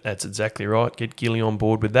around it. That's exactly right. Get Gilly on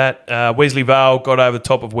board with that. Wesley Vale got over the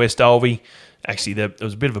top of West Alvey. Actually, there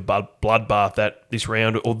was a bit of a bloodbath this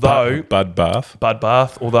round, although...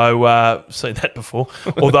 Bloodbath. Although, I've seen that before.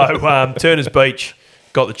 Although Turners Beach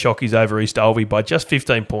got the Chockies over East Alvey by just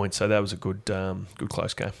 15 points, so that was a good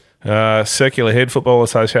close game. Circular Head Football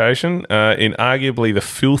Association, in arguably the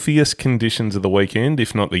filthiest conditions of the weekend,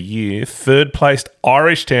 if not the year, 3rd-placed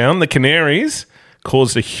Irishtown, the Canaries,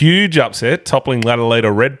 caused a huge upset, toppling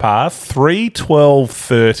Ladalita Redpath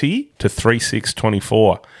 3-12-30 to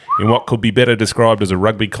 3-6-24 in what could be better described as a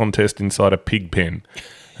rugby contest inside a pig pen.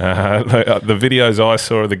 The videos I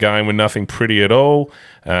saw of the game were nothing pretty at all.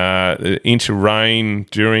 An inch of rain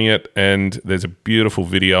during it, and there's a beautiful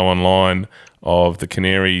video online of the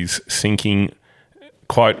Canaries sinking,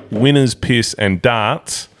 quote, winners, piss and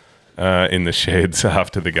darts in the sheds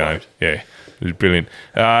after the game. Yeah, it was brilliant.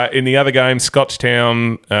 In the other game,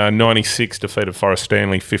 Scotchtown 96 defeated Forest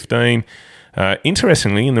Stanley 15.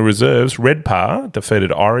 Interestingly, in the reserves, Redcar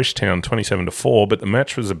defeated Irish Town 27-4, but the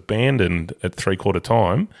match was abandoned at three-quarter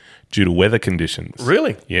time due to weather conditions.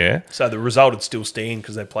 Really? Yeah. So the result would still stand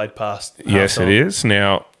because they played past Yes, half-time. it is.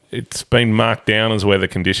 Now, it's been marked down as weather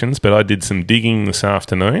conditions, but I did some digging this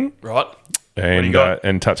afternoon. Right.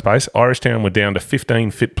 And touch base. Irish Town were down to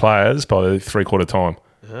 15 fit players by the three-quarter time.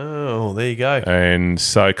 Oh, there you go. And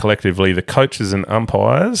so collectively, the coaches and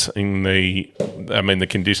umpires the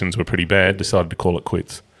conditions were pretty bad, decided to call it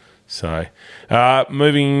quits. So,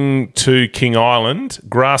 moving to King Island,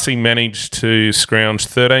 Grassy managed to scrounge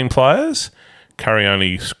 13 players. Curry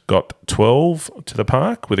only got 12 to the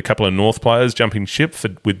park, with a couple of North players jumping ship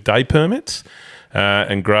with day permits.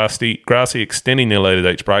 And Grassy extending their lead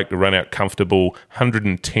at each break to run out comfortable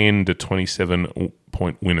 110 to 27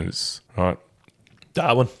 point winners. Right.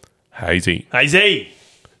 Darwin. Hazy.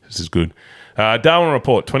 This is good. Darwin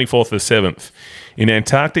report, 24th of the 7th. In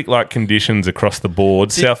Antarctic-like conditions across the board,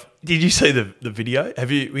 Did you see the video?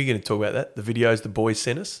 Were you going to talk about that? The videos the boys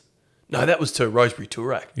sent us? No, that was to Rosebery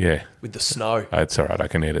Toorak. Yeah. With the snow. It's all right. I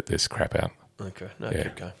can edit this crap out. Okay. No, Yeah.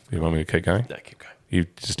 keep going. You want me to keep going? No, keep going. You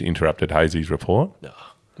just interrupted Hazy's report. No,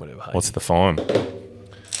 whatever. Hazy. What's the fine?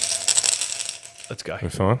 Let's go. The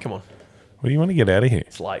fine? Come on. What do you want to get out of here?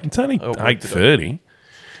 It's late. It's only Oh, 8:30.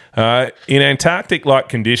 In Antarctic-like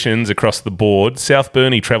conditions across the board, South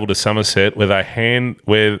Burney travelled to Somerset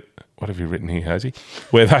what have you written here, Hazy?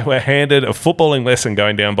 Where they were handed a footballing lesson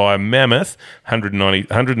going down by a mammoth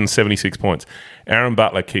 176 points. Aaron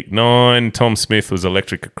Butler kicked 9. Tom Smith was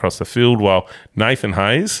electric across the field, while Nathan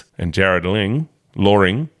Hayes and Jared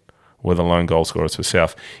Loring were the lone goal scorers for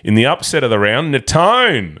South. In the upset of the round,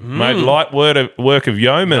 Natone made light work of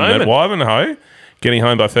Yeoman at Wivenhoe, getting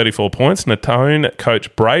home by 34 points. Natone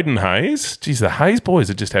coach Braden Hayes, geez, the Hayes boys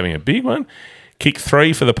are just having a big one, kicked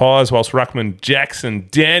 3 for the Pies, whilst ruckman Jackson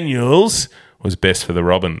Daniels was best for the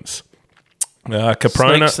Robins.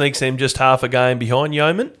 Caprona Sneaks them just half a game behind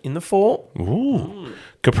Yeoman in the 4.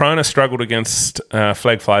 Caprona struggled against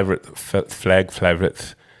flag favourite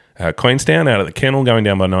Queenstown out at the Kennel, going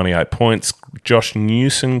down by 98 points. Josh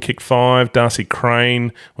Newson kicked 5. Darcy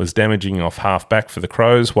Crane was damaging off half-back for the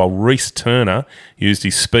Crows, while Reece Turner used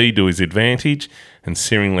his speed to his advantage and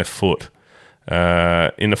searing left foot.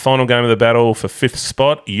 In the final game of the battle for 5th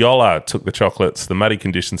spot, Yolla took the chocolates. The muddy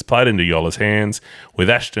conditions played into Yolla's hands,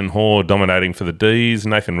 with Ashton Hoare dominating for the D's.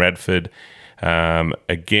 Nathan Radford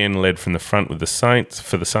again led from the front with the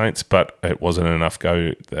Saints, but it wasn't enough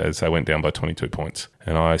go as they went down by 22 points.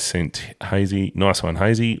 And I sent Hazy, nice one,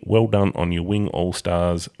 Hazy. Well done on your Wing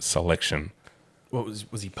All-Stars selection. What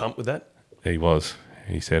was he pumped with that? He was.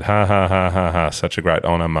 He said, ha, ha, ha, ha, ha, such a great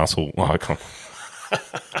honour muscle icon.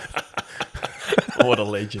 What a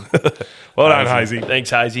legend. Well done, Hazy.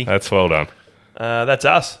 Thanks, Hazy. That's well done. That's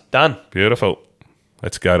us. Done. Beautiful.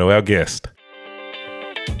 Let's go to our guest.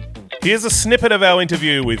 Here's a snippet of our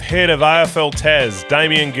interview with head of AFL Tas,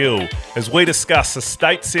 Damien Gill, as we discuss the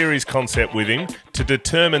state series concept with him to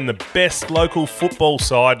determine the best local football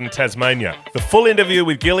side in Tasmania. The full interview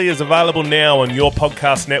with Gilly is available now on your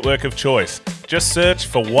podcast network of choice. Just search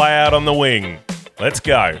for Way Out on the Wing. Let's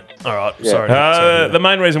go. All right. Sorry. The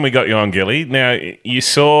main reason we got you on, Gilly, now you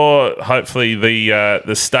saw hopefully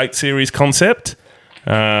the state series concept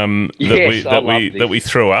that we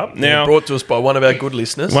threw up. Now brought to us by one of our good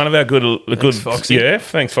listeners. One of our good Foxy. Yeah,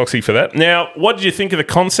 thanks Foxy for that. Now, what did you think of the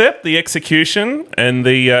concept, the execution, and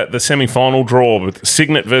the semi-final draw with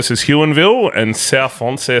Cygnet versus Huonville and South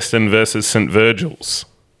Launceston versus St Virgil's?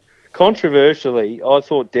 Controversially, I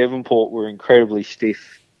thought Devonport were incredibly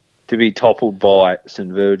stiff to be toppled by St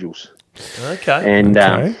Virgil's. Okay. And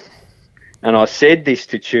I said this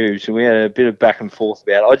to Tubes, and we had a bit of back and forth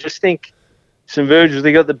about it. I just think St Virgil's,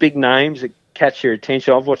 they got the big names that catch your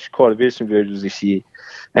attention. I've watched quite a bit of St Virgil's this year,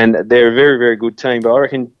 and they're a very, very good team. But I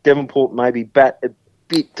reckon Devonport maybe bat a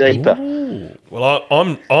bit deeper. Ooh. Well,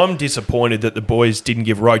 I'm disappointed that the boys didn't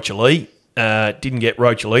give Rochalee. Didn't get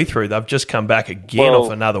Rochalee through. They've just come back again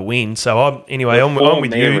off another win. So I'm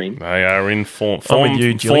with you. They are in form with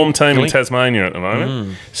you, form team in Tasmania at the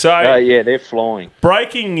moment. So yeah, they're flying.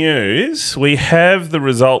 Breaking news: we have the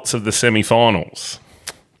results of the semi-finals.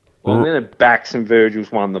 Well, I'm going to back St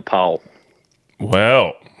Virgil's won the poll.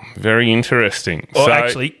 Well, very interesting. Well,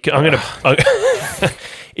 actually, I'm going to.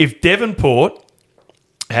 If Devonport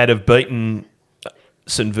had have beaten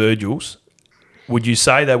St Virgil's, would you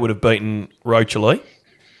say they would have beaten Rochalee?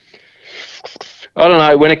 I don't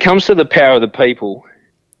know. When it comes to the power of the people,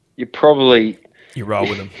 you roll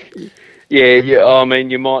with them. Yeah. I mean,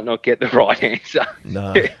 you might not get the right answer.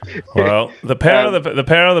 No. Well, the power of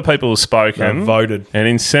the people has spoken. They voted. And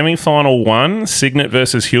in semi-final one, Signet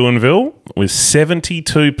versus Huonville, with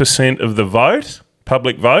 72% of the vote,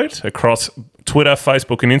 public vote, across Twitter,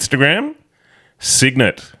 Facebook and Instagram,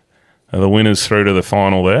 Signet are the winners through to the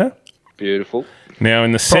final there. Beautiful. Now,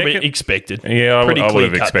 in the Probably second... expected. Yeah, I would have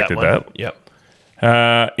clear-cut expected one. that.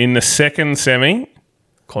 Yep. In the second semi,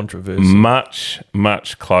 Controversy. much,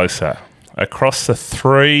 much closer. Across the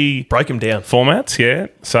three Break them down. formats, yeah.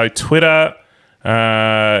 So Twitter,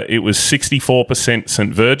 it was 64%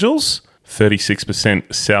 St Virgil's,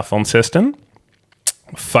 36% South Launceston.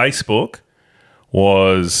 Facebook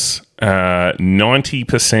was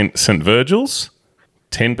 90% St Virgil's,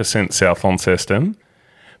 10% South Launceston.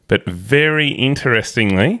 But very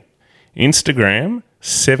interestingly, Instagram,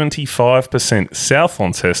 75% South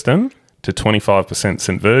Launceston to 25%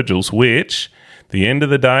 St Virgil's, which... the end of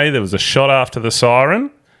the day, there was a shot after the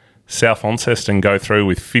siren. South Launceston go through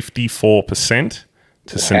with 54%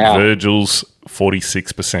 to St Virgil's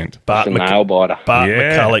 46%. Bart It's a nail-biter.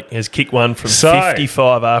 Yeah. McCulloch has kicked one from So-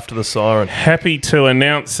 55 after the siren. Happy to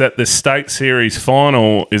announce that the State Series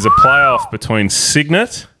final is a playoff between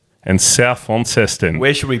Signet and South Launceston.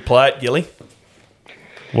 Where should we play it, Gilly?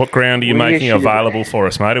 What ground are you Where making should- available for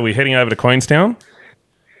us, mate? Are we heading over to Queenstown?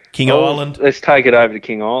 King Oh, Island. Let's take it over to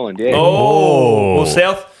King Island, yeah. Oh. Well,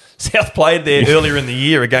 South played there earlier in the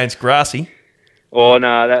year against Grassy. Oh,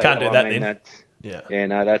 no. Can't do that then. That's, Yeah.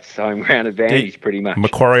 that's home ground advantage pretty much.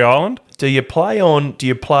 Macquarie Island? Do you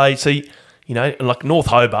play, see, like North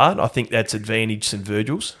Hobart, I think that's advantage St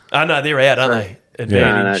Virgil's. Oh, no, they're out, aren't they?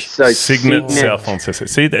 Advantage. So Signet, South Launceston.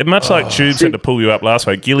 See, much like Tubes had to pull you up last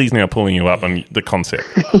week, Gilly's now pulling you up on the concept.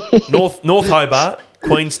 North Hobart,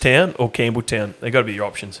 Queenstown or Campbelltown. They've got to be your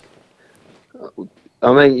options.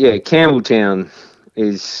 I mean, yeah, Campbelltown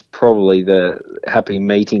is probably the happy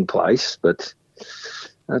meeting place, but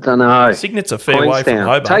I don't know. Signet's a fair way from Queenstown.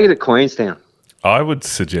 Hobart. Take it to Queenstown. I would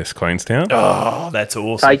suggest Queenstown. Oh, that's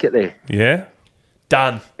awesome. Take it there. Yeah?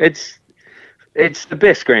 Done. It's the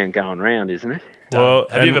best ground going round, isn't it? Done. Well,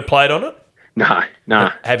 Have you ever played on it? No.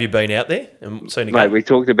 Have you been out there and seen a Mate, game? we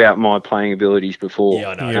talked about my playing abilities before. Yeah,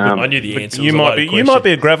 I know. I knew the But answer. you might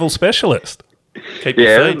be a gravel specialist. Keep your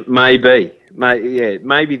Yeah, feet. maybe.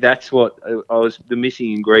 Maybe that's what I was. The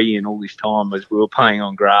missing ingredient all this time was we were playing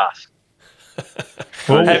on grass.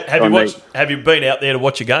 Well, Have you been out there to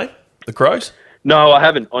watch a game? The Crows? No, I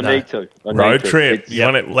haven't. I need to. road trip. It's- You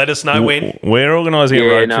want it- Let us know when. We're organising a Yeah,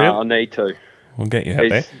 road no, trip. I need to. We'll get you out there.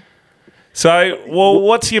 It's- So,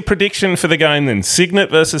 what's your prediction for the game then? Signet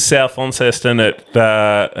versus South Launceston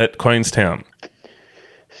at Queenstown.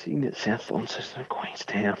 Signet, South Launceston,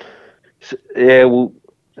 Queenstown. Yeah, well,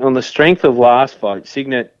 on the strength of last fight,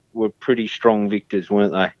 Signet were pretty strong victors,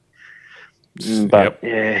 weren't they? But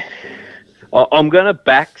yeah, I'm going to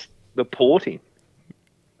back the Porting.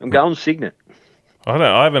 I'm going Signet.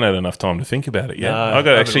 I haven't had enough time to think about it yet. No, I've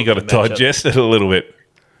I actually haven't got to looked at the matchup. digest it a little bit.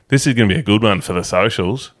 This is going to be a good one for the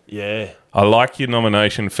socials. Yeah. I like your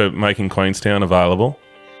nomination for making Queenstown available.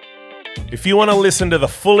 If you want to listen to the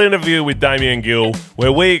full interview with Damien Gill,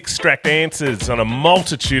 where we extract answers on a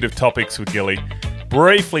multitude of topics with Gilly,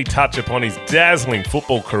 briefly touch upon his dazzling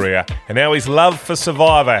football career and how his love for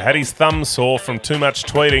Survivor had his thumb sore from too much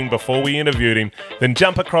tweeting before we interviewed him, then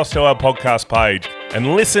jump across to our podcast page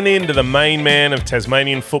and listen in to the main man of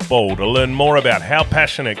Tasmanian football to learn more about how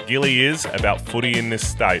passionate Gilly is about footy in this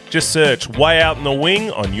state. Just search Way Out in the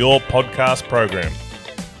Wing on your podcast program.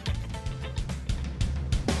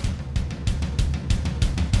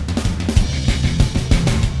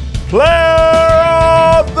 Player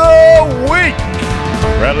of the Week!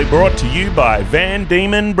 Proudly brought to you by Van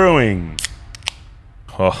Diemen Brewing.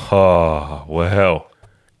 Oh, well.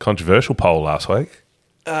 Controversial poll last week.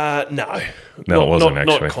 No. No, it wasn't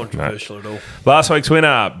actually. Not controversial at all. Last week's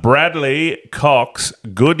winner, Bradley Cox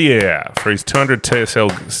Goodyear, for his 200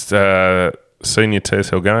 TSL senior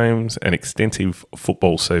TSL games and extensive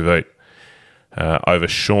football CV. Over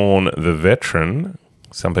Sean the veteran.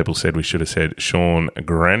 Some people said we should have said Sean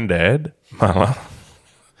Grandad Muller.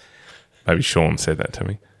 Maybe Sean said that to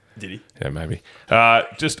me. Did he? Yeah, maybe.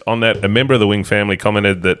 Just on that, a member of the Wing family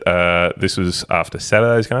commented that this was after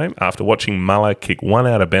Saturday's game, after watching Muller kick one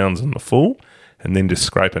out of bounds on the full and then just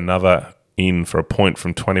scrape another in for a point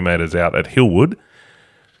from 20 metres out at Hillwood.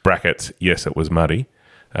 Brackets, yes, it was muddy.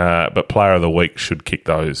 But Player of the Week should kick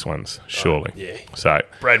those ones, surely. yeah. So,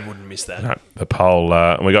 Brad wouldn't miss that. no, the poll,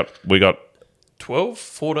 we got 12,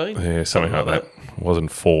 14? yeah, something like that. It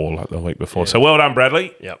wasn't 4 like the week before. So well done,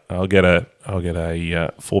 Bradley. Yep. I'll get a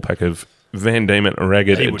 4-pack of Van Diemen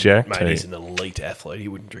ragged He at would, Jack mate, tea. he's an elite athlete. He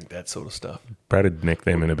wouldn't drink that sort of stuff. Brad would neck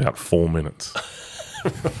them in about 4 minutes.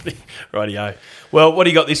 Rightio. Well, what do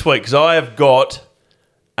you got this week? Because I have got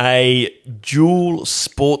a dual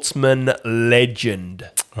sportsman legend.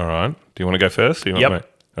 All right. Do you want to go first? Do you Yep. want me?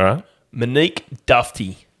 All right. Monique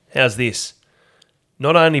Dufty. How's this?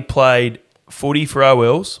 Not only played footy for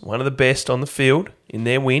OLs, one of the best on the field in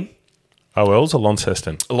their win, OLs or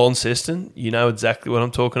Launceston? Launceston. You know exactly what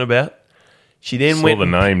I'm talking about. She then Saw went the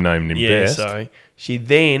and- name named him Yeah, best. sorry. She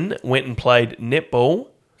then went and played netball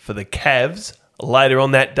for the Cavs later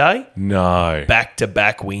on that day. No.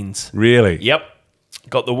 Back-to-back wins. Really? Yep.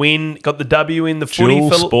 Got the win, got the W in the footy Dual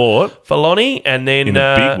for, sport for Lonnie, and then in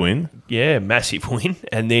a big win. Yeah, massive win,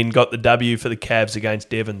 and then got the W for the Cavs against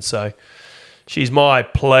Devon. So she's my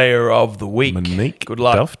player of the week. Monique good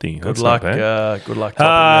luck, Dufty. Good That's luck. not bad. Good luck.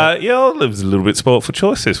 topping that. Yeah, I was a little bit spoilt for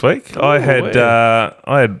choice this week. I had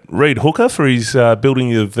yeah. Reed Hooker for his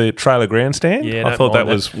building of the trailer grandstand. Yeah, I don't thought that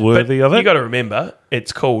mind was worthy But of it. You got to remember,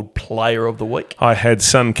 it's called Player of the Week. I had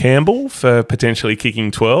Son Campbell for potentially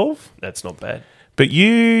kicking 12. That's not bad. But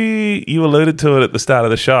you alluded to it at the start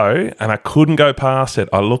of the show, and I couldn't go past it.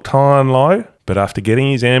 I looked high and low, but after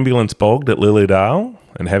getting his ambulance bogged at Lilydale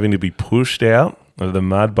and having to be pushed out of the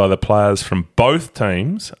mud by the players from both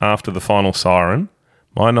teams after the final siren,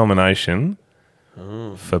 my nomination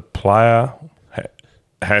for player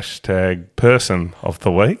hashtag person of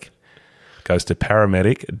the week goes to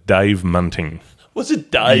paramedic Dave Munting. Was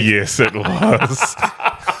it Dave? Yes, it was.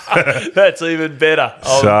 That's even better.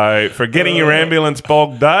 Oh, So, for getting your ambulance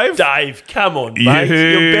bogged, Dave, Dave, come on, mate.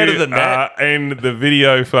 You're better than that. And the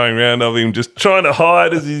video flowing around of him just trying to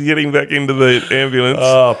hide as he's getting back into the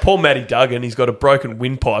ambulance. Poor Matty Duggan. He's got a broken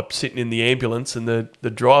windpipe sitting in the ambulance, and the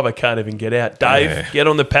driver can't even get out. Dave, Yeah. get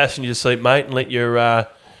on the passenger seat, mate, and let your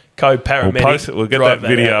co-paramedic We'll post it. We'll get drive that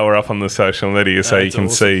video out. up on the social media so you That's can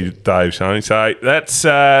awesome. see Dave showing. So that's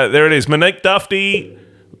there it is. Monique Dufty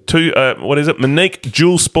what is it? Monique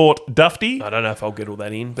Dual Sport Dufty I don't know if I'll get all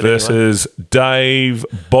that in, but anyway. versus Dave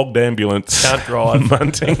Bogged Ambulance. Can't drive.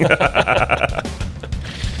 Munting.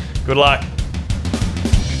 Good luck.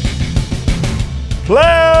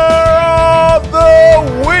 Player of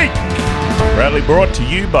the Week. Proudly brought to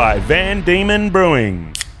you by Van Diemen Brewing.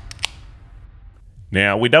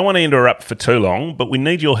 Now, we don't want to interrupt for too long, but we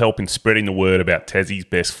need your help in spreading the word about Tassie's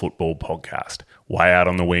best football podcast, Way Out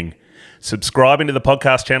on the Wing. Subscribing to the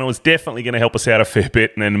podcast channel is definitely going to help us out a fair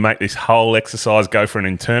bit and then make this whole exercise go for an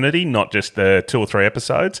eternity, not just the 2 or 3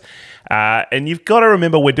 episodes. And you've got to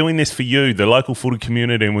remember we're doing this for you, the local footy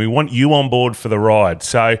community, and we want you on board for the ride.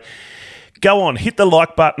 So go on, hit the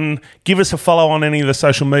like button, give us a follow on any of the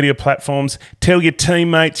social media platforms, tell your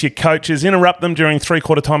teammates, your coaches, interrupt them during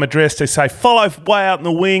 3/4 time address to say, follow Way Out in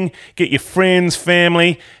the Wing, get your friends,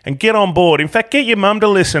 family, and get on board. In fact, get your mum to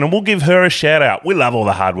listen and we'll give her a shout out. We love all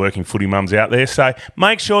the hardworking footy mums out there, so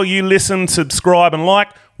make sure you listen, subscribe and like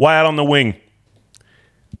Way Out on the Wing.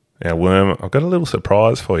 Now, Worm, I've got a little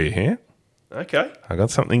surprise for you here. Okay. I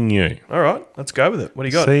got something new. All right. Let's go with it. What do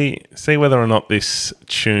you got? See whether or not this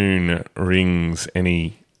tune rings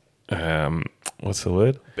any, what's the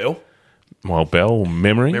word? Bill? Well, bell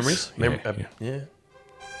memories. Memories? Yeah. Yeah.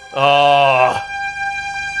 Oh.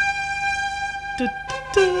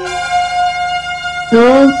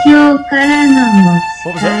 東京からの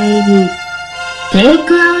持ち帰り。テイ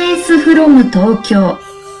クアウェイスフロム東京。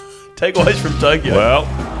 Takeaways from Tokyo. Well,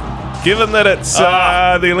 given that it's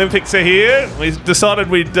the Olympics are here, we decided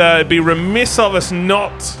we'd be remiss of us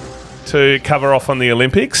not to cover off on the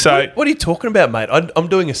Olympics. So, What are you talking about, mate? I'm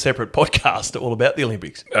doing a separate podcast all about the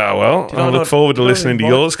Olympics. well, I I look not- forward to did I listening to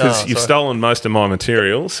invite- yours because Oh, you've sorry. stolen most of my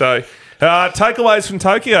material. So, takeaways from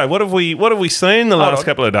Tokyo. What have we seen the last on.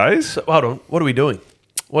 couple of days? So, hold on. What are we doing?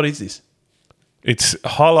 What is this? It's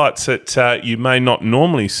highlights that you may not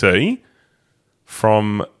normally see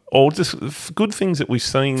from all just good things that we've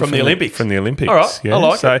seen From the Olympics. From the Olympics, All right, I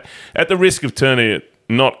like so it. at the risk of turning it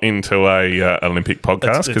not into a Olympic podcast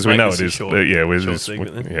Let's because we make know this it a is. short- we're short just,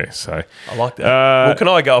 segment then. yeah. So I like that. Well, can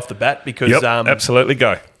I go off the bat? Because yep, absolutely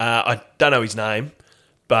go. I don't know his name,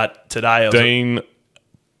 but today I was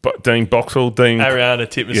Dean Boxall, Ariana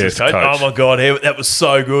Titmus' Yes, coach. coach. Oh my God, that was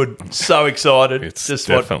so good. So excited. It's just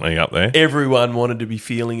what definitely up there. everyone wanted to be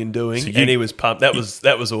feeling and doing. you- and he was pumped. That was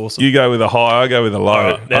awesome. You go with a high, I go with a low. All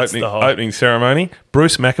right, that's the high. Opening ceremony.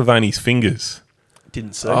 Bruce McAvaney's fingers.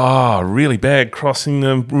 Didn't see. Oh, really bad. Crossing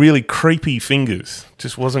them, really creepy fingers.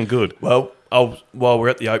 Just wasn't good. Well, while we're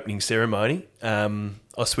at the opening ceremony, I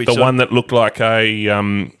switched The one that looked like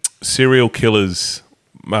a serial killer's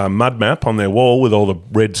mud map on their wall with all the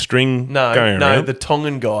red string going No, around. the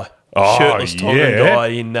Tongan guy. shirtless Tongan guy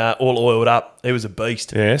in all oiled up. He was a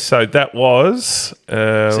beast. Yeah, so that was...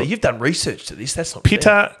 so you've done research to this. That's not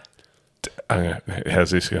Pita...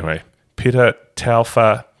 how's this going to be? Pita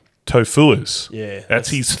Taufa Tofuas. Yeah. That's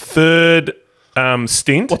his third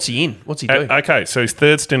stint. What's he in? What's he doing? Okay, so his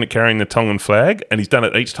third stint at carrying the Tongan flag, and he's done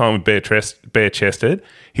it each time with bare-chested.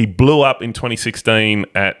 He blew up in 2016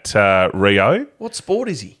 at Rio. What sport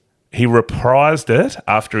is he? He reprised it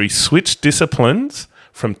after he switched disciplines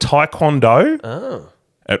from Taekwondo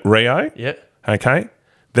at Rio. Yeah. Okay.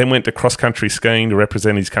 Then went to cross-country skiing to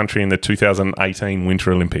represent his country in the 2018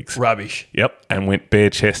 Winter Olympics. Rubbish. Yep. And went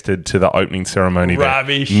bare-chested to the opening ceremony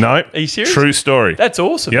Rubbish. there. No. Are you serious? True story. That's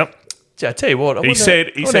awesome. Yep. I tell you what, I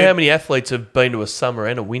wonder how many athletes have been to a summer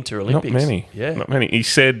and a winter Olympics. Not many. Yeah. Not many. He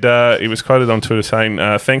said, he was quoted on Twitter saying,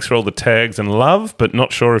 thanks for all the tags and love, but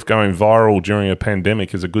not sure if going viral during a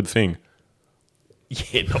pandemic is a good thing.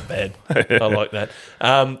 Yeah, not bad. I like that.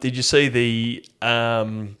 Did you see the...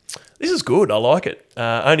 this is good. I like it.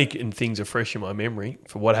 Only in things are fresh in my memory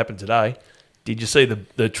for what happened today. Did you see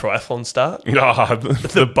the triathlon start? Oh,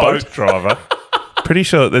 the boat driver. Pretty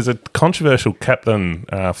sure there's a controversial captain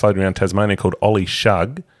floating around Tasmania called Ollie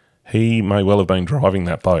Shug. He may well have been driving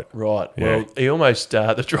that boat. Right. Yeah. Well, he almost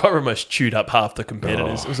the driver almost chewed up half the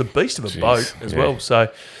competitors. It was a beast of a boat as well. So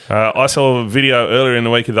I saw a video earlier in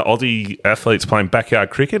the week of the Aussie athletes playing backyard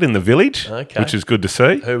cricket in the village, which is good to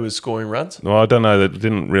see. Who was scoring runs? Well, I don't know. That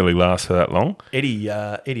didn't really last for that long. Eddie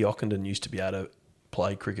Ockenden used to be able to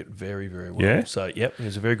play cricket very, very well. Yeah. So, yep, he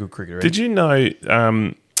was a very good cricketer. Did you know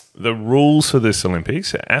the rules for this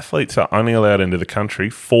Olympics? Athletes are only allowed into the country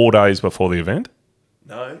 4 days before the event.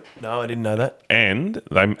 No, I didn't know that. And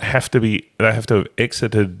they have to have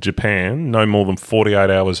exited Japan no more than 48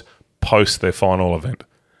 hours post their final event.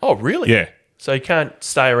 Oh, really? Yeah. So you can't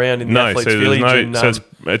stay around in the athletes' village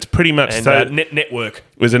it's pretty much network.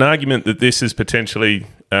 There's an argument that this is potentially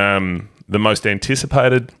the most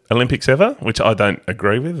anticipated Olympics ever, which I don't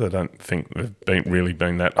agree with. I don't think they've really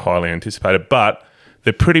been that highly anticipated, but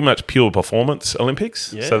they're pretty much pure performance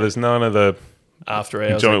Olympics. Yeah. So there's none of the after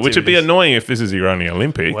hours enjoyment, which would be annoying if this is your only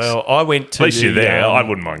Olympics. Well, I went to at least you're there. I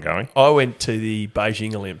wouldn't mind going. I went to the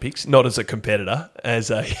Beijing Olympics, not as a competitor, as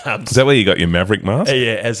a is that where you got your Maverick mask?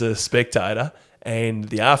 Yeah, as a spectator. And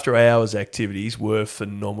the after hours activities were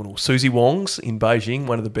phenomenal. Susie Wong's in Beijing,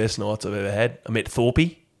 one of the best nights I've ever had. I met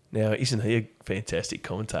Thorpe. Now, isn't he a fantastic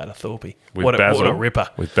commentator, Thorpe? What a ripper.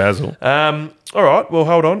 With Basil. All right, well,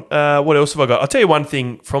 hold on. What else have I got? I'll tell you one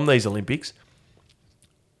thing from these Olympics.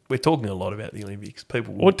 We're talking a lot about the Olympics.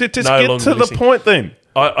 People will just get to the point then.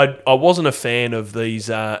 I wasn't a fan of these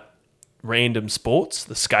random sports,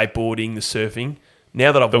 the skateboarding, the surfing.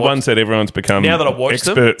 Now that I've watched ones that everyone's become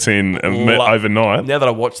experts in overnight. Now that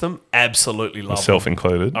I watch them, absolutely love myself them.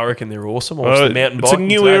 included. I reckon they're awesome. I watched the mountain bike. It's a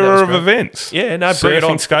new era of events. Yeah, no, bring it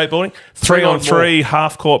on. Skateboarding, 3-on-3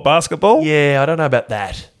 half-court basketball. Yeah, I don't know about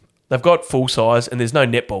that. They've got full size and there's no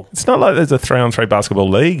netball. It's not like there's a 3-on-3 basketball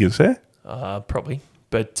league, is there? Probably.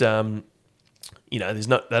 But there's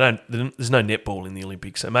no netball in the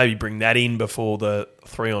Olympics, so maybe bring that in before the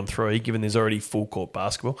 3-on-3. Given there's already full court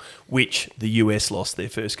basketball, which the US lost their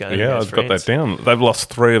first game. Yeah, I've got that down. They've lost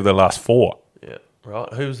 3 of their last 4. Yeah,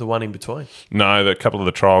 right. Who was the one in between? No, a couple of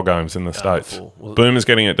the trial games in the States. Boomer's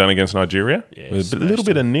getting it done against Nigeria. Yeah, there's a little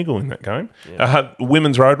bit of niggle in that game. Yeah.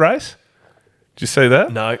 Women's road race. Did you see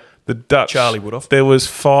that? No. The Dutch. Charlie Woodhoff. There was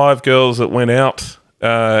 5 girls that went out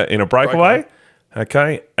in a breakaway.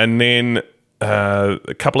 Okay, and then a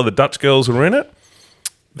couple of the Dutch girls were in it.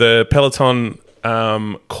 The peloton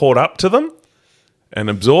caught up to them and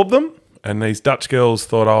absorbed them, and these Dutch girls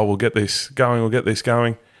thought, we'll get this going.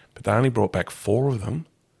 But they only brought back 4 of them.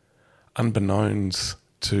 Unbeknownst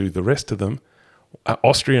to the rest of them, an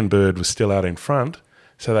Austrian bird was still out in front,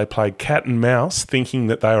 so they played cat and mouse thinking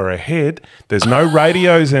that they were ahead. There's no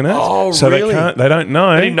radios in it, so really? they don't know.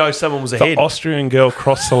 I didn't know someone was ahead. The Austrian girl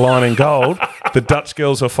crossed the line in gold. The Dutch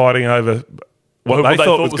girls are fighting over what they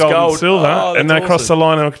thought was gold and silver, and they crossed the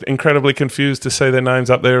line and were incredibly confused to see their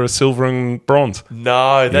names up there as silver and bronze.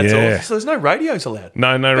 No, that's awesome. So there's no radios allowed.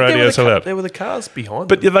 No radios allowed. There were the cars behind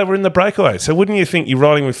them. But they were in the breakaway, so wouldn't you think you're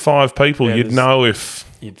riding with 5 people, you'd know if...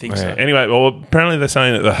 You'd think so. Anyway, well, apparently they're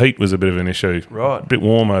saying that the heat was a bit of an issue. Right. A bit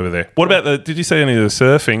warm over there. What about did you see any of the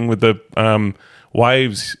surfing with the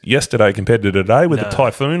waves yesterday compared to today with the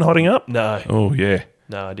typhoon hotting up? No. Oh, yeah.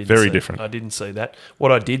 No, I didn't Very different. I didn't see that.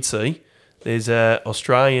 What I did see, there's a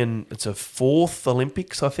Australian, it's a 4th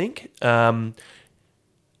Olympics, I think. What's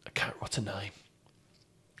her name?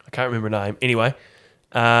 I can't remember her name. Anyway,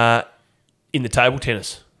 in the table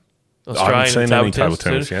tennis. Australian I haven't seen any table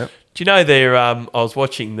tennis yet. Do you know there? I was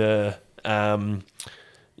watching the,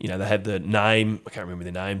 they had the name. I can't remember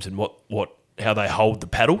their names and how they hold the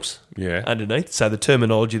paddles. Yeah. Underneath. So the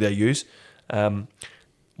terminology they use.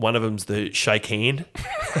 One of them's the shake hand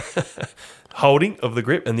holding of the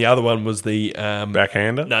grip, and the other one was the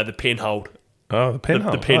backhander. No, the pen hold. Oh, the pen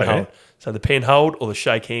hold. The pen Oh, hold. yeah. So the pen hold or the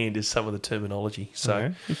shake hand is some of the terminology. So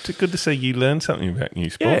Okay. It's good to see you learn something about new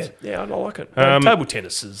sports. yeah, I like it. Table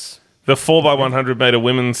tennis is. The 4x100 metre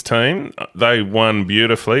women's team, they won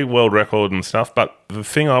beautifully, world record and stuff. But the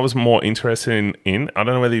thing I was more interested in, I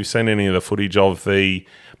don't know whether you've seen any of the footage of the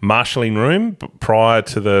marshalling room prior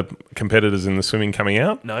to the competitors in the swimming coming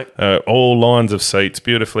out. No. All lines of seats,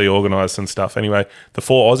 beautifully organised and stuff. Anyway, the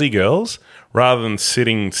 4 Aussie girls, rather than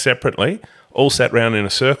sitting separately, all sat round in a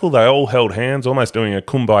circle. They all held hands, almost doing a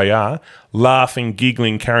kumbaya, laughing,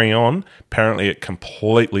 giggling, carrying on. Apparently, it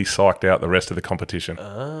completely psyched out the rest of the competition.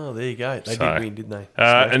 Oh, there you go. They did win, didn't they?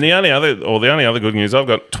 And the only other good news I've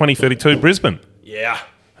got, 2032 Brisbane Yeah.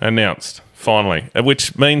 announced finally,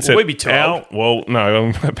 which means Will that we be too old? well,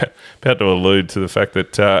 no, I'm about to allude to the fact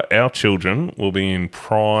that our children will be in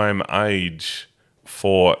prime age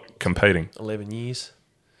for competing. 11 years.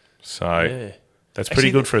 So Yeah. that's pretty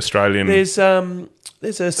Actually, good for Australian. There's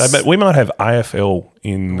we might have AFL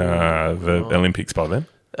in the Olympics by then.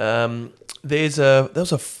 was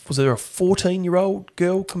there a 14-year-old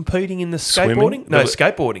girl competing in the skateboarding? Swimming? No,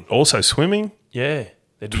 skateboarding. Also swimming, Yeah.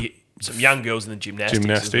 There'd be some young girls in the gymnastics. As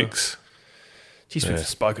well. gymnastics. Jeez, we've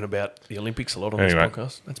spoken about the Olympics a lot on Anyway, this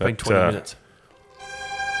podcast. It's been but, 20 minutes.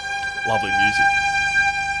 Lovely music.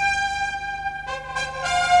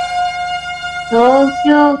 東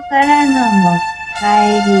京からの持ち帰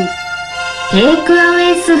り。テイクアウ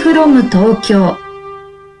ェイスフロム東京。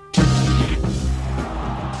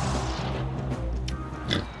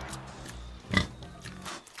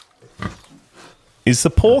Is the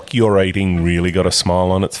pork you're eating really got a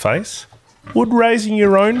smile on its face? Would raising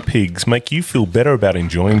your own pigs make you feel better about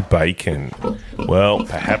enjoying bacon? Well,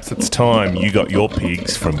 perhaps it's time you got your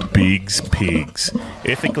pigs from Big's Pigs.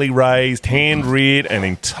 Ethically raised, hand-reared and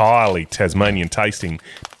entirely Tasmanian tasting,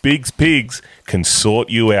 Big's Pigs can sort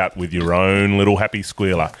you out with your own little happy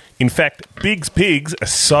squealer. In fact, Big's Pigs are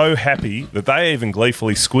so happy that they even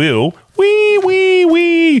gleefully squeal, wee, wee,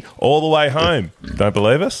 wee, all the way home. Don't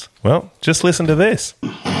believe us? Well, just listen to this.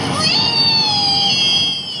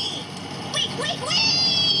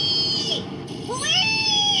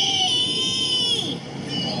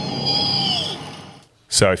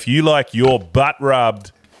 So if you like your butt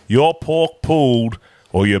rubbed, your pork pulled,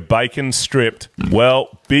 or your bacon stripped,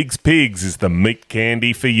 well, Big's Pigs is the meat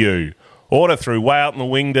candy for you. Order through Way Out in the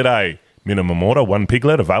Wing today. Minimum order, 1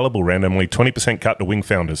 piglet, available randomly, 20% cut to wing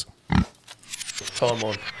founders. Time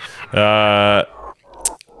on.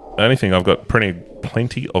 Only thing, I've got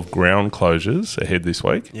plenty of ground closures ahead this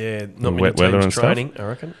week. Yeah, not many wet weather teams and training, stuff. I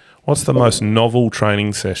reckon. What's the most novel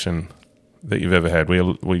training session that you've ever had?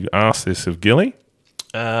 We asked this of Gilly.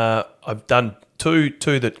 I've done two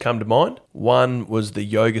that come to mind. One was the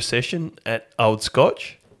yoga session at Old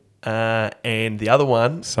Scotch, and the other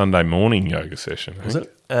one... Sunday morning yoga session. Was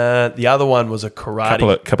it? The other one was a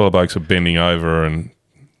karate... Couple of blokes were bending over and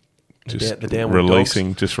just the downward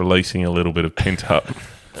releasing a little bit of pent up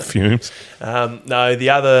fumes. No, the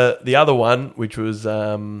other one, which was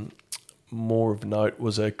more of note,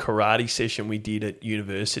 was a karate session we did at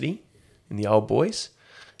university in the Old Boys,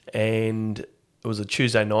 and it was a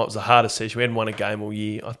Tuesday night. It was the hardest session. We hadn't won a game all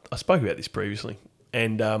year. I spoke about this previously,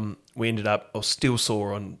 and we ended up. I was still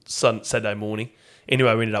sore on Saturday morning.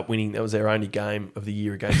 Anyway, we ended up winning. That was our only game of the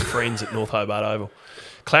year against Friends at North Hobart Oval.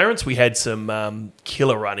 Clarence, we had some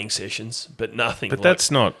killer running sessions, but nothing. But that's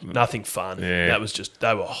not nothing fun. Yeah. That was just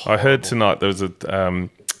they were. Horrible. I heard tonight there was a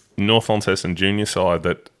North Launceston junior side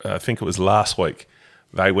that I think it was last week.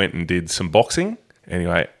 They went and did some boxing.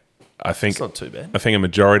 Anyway, I think It's not too bad. I think a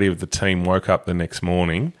majority of the team woke up the next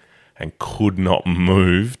morning and could not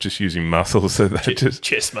move, just using muscles. So they just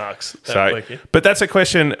chest marks. so. But that's a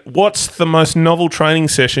question. What's the most novel training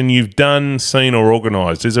session you've done, seen, or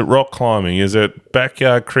organised? Is it rock climbing? Is it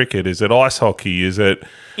backyard cricket? Is it ice hockey? Is it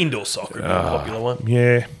Indoor soccer, a popular one.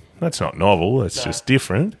 Yeah, that's not novel. That's just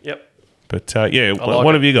different. Yep. But yeah, like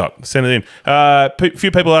what it. have you got? Send it in. A few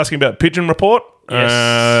people asking about Pigeon Report.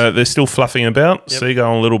 Yes. They're still fluffing about. Yep.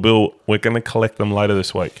 Seagull and Little Bill, we're going to collect them later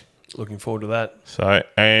this week. Looking forward to that. So,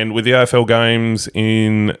 and with the AFL games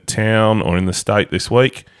in town or in the state this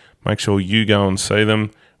week, make sure you go and see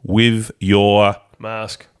them with your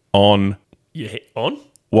Mask. on Yeah, on?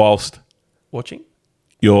 whilst Watching?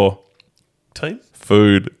 your Team?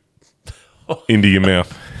 food into your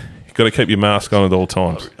mouth. You've got to keep your mask on at all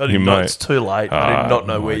times. I didn't know it's too late. I did not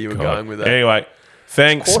know where you were going with that. Anyway,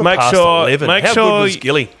 Thanks. 11. How good was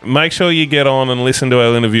Gilly? Make sure you get on and listen to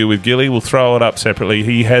our interview with Gilly. We'll throw it up separately.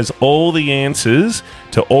 He has all the answers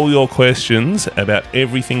to all your questions about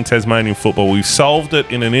everything Tasmanian football. We've solved it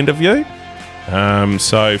in an interview.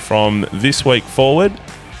 So from this week forward,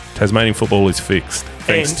 Tasmanian football is fixed.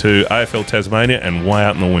 Thanks to AFL Tasmania and Way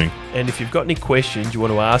Out in the Wing. And if you've got any questions you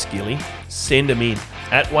want to ask Gilly, send them in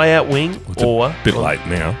at Way Out Wing It's a bit late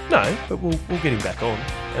now. No, but we'll get him back on.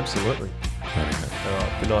 Absolutely. All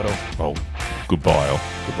right, good night all. Oh, goodbye all.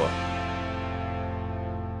 Goodbye.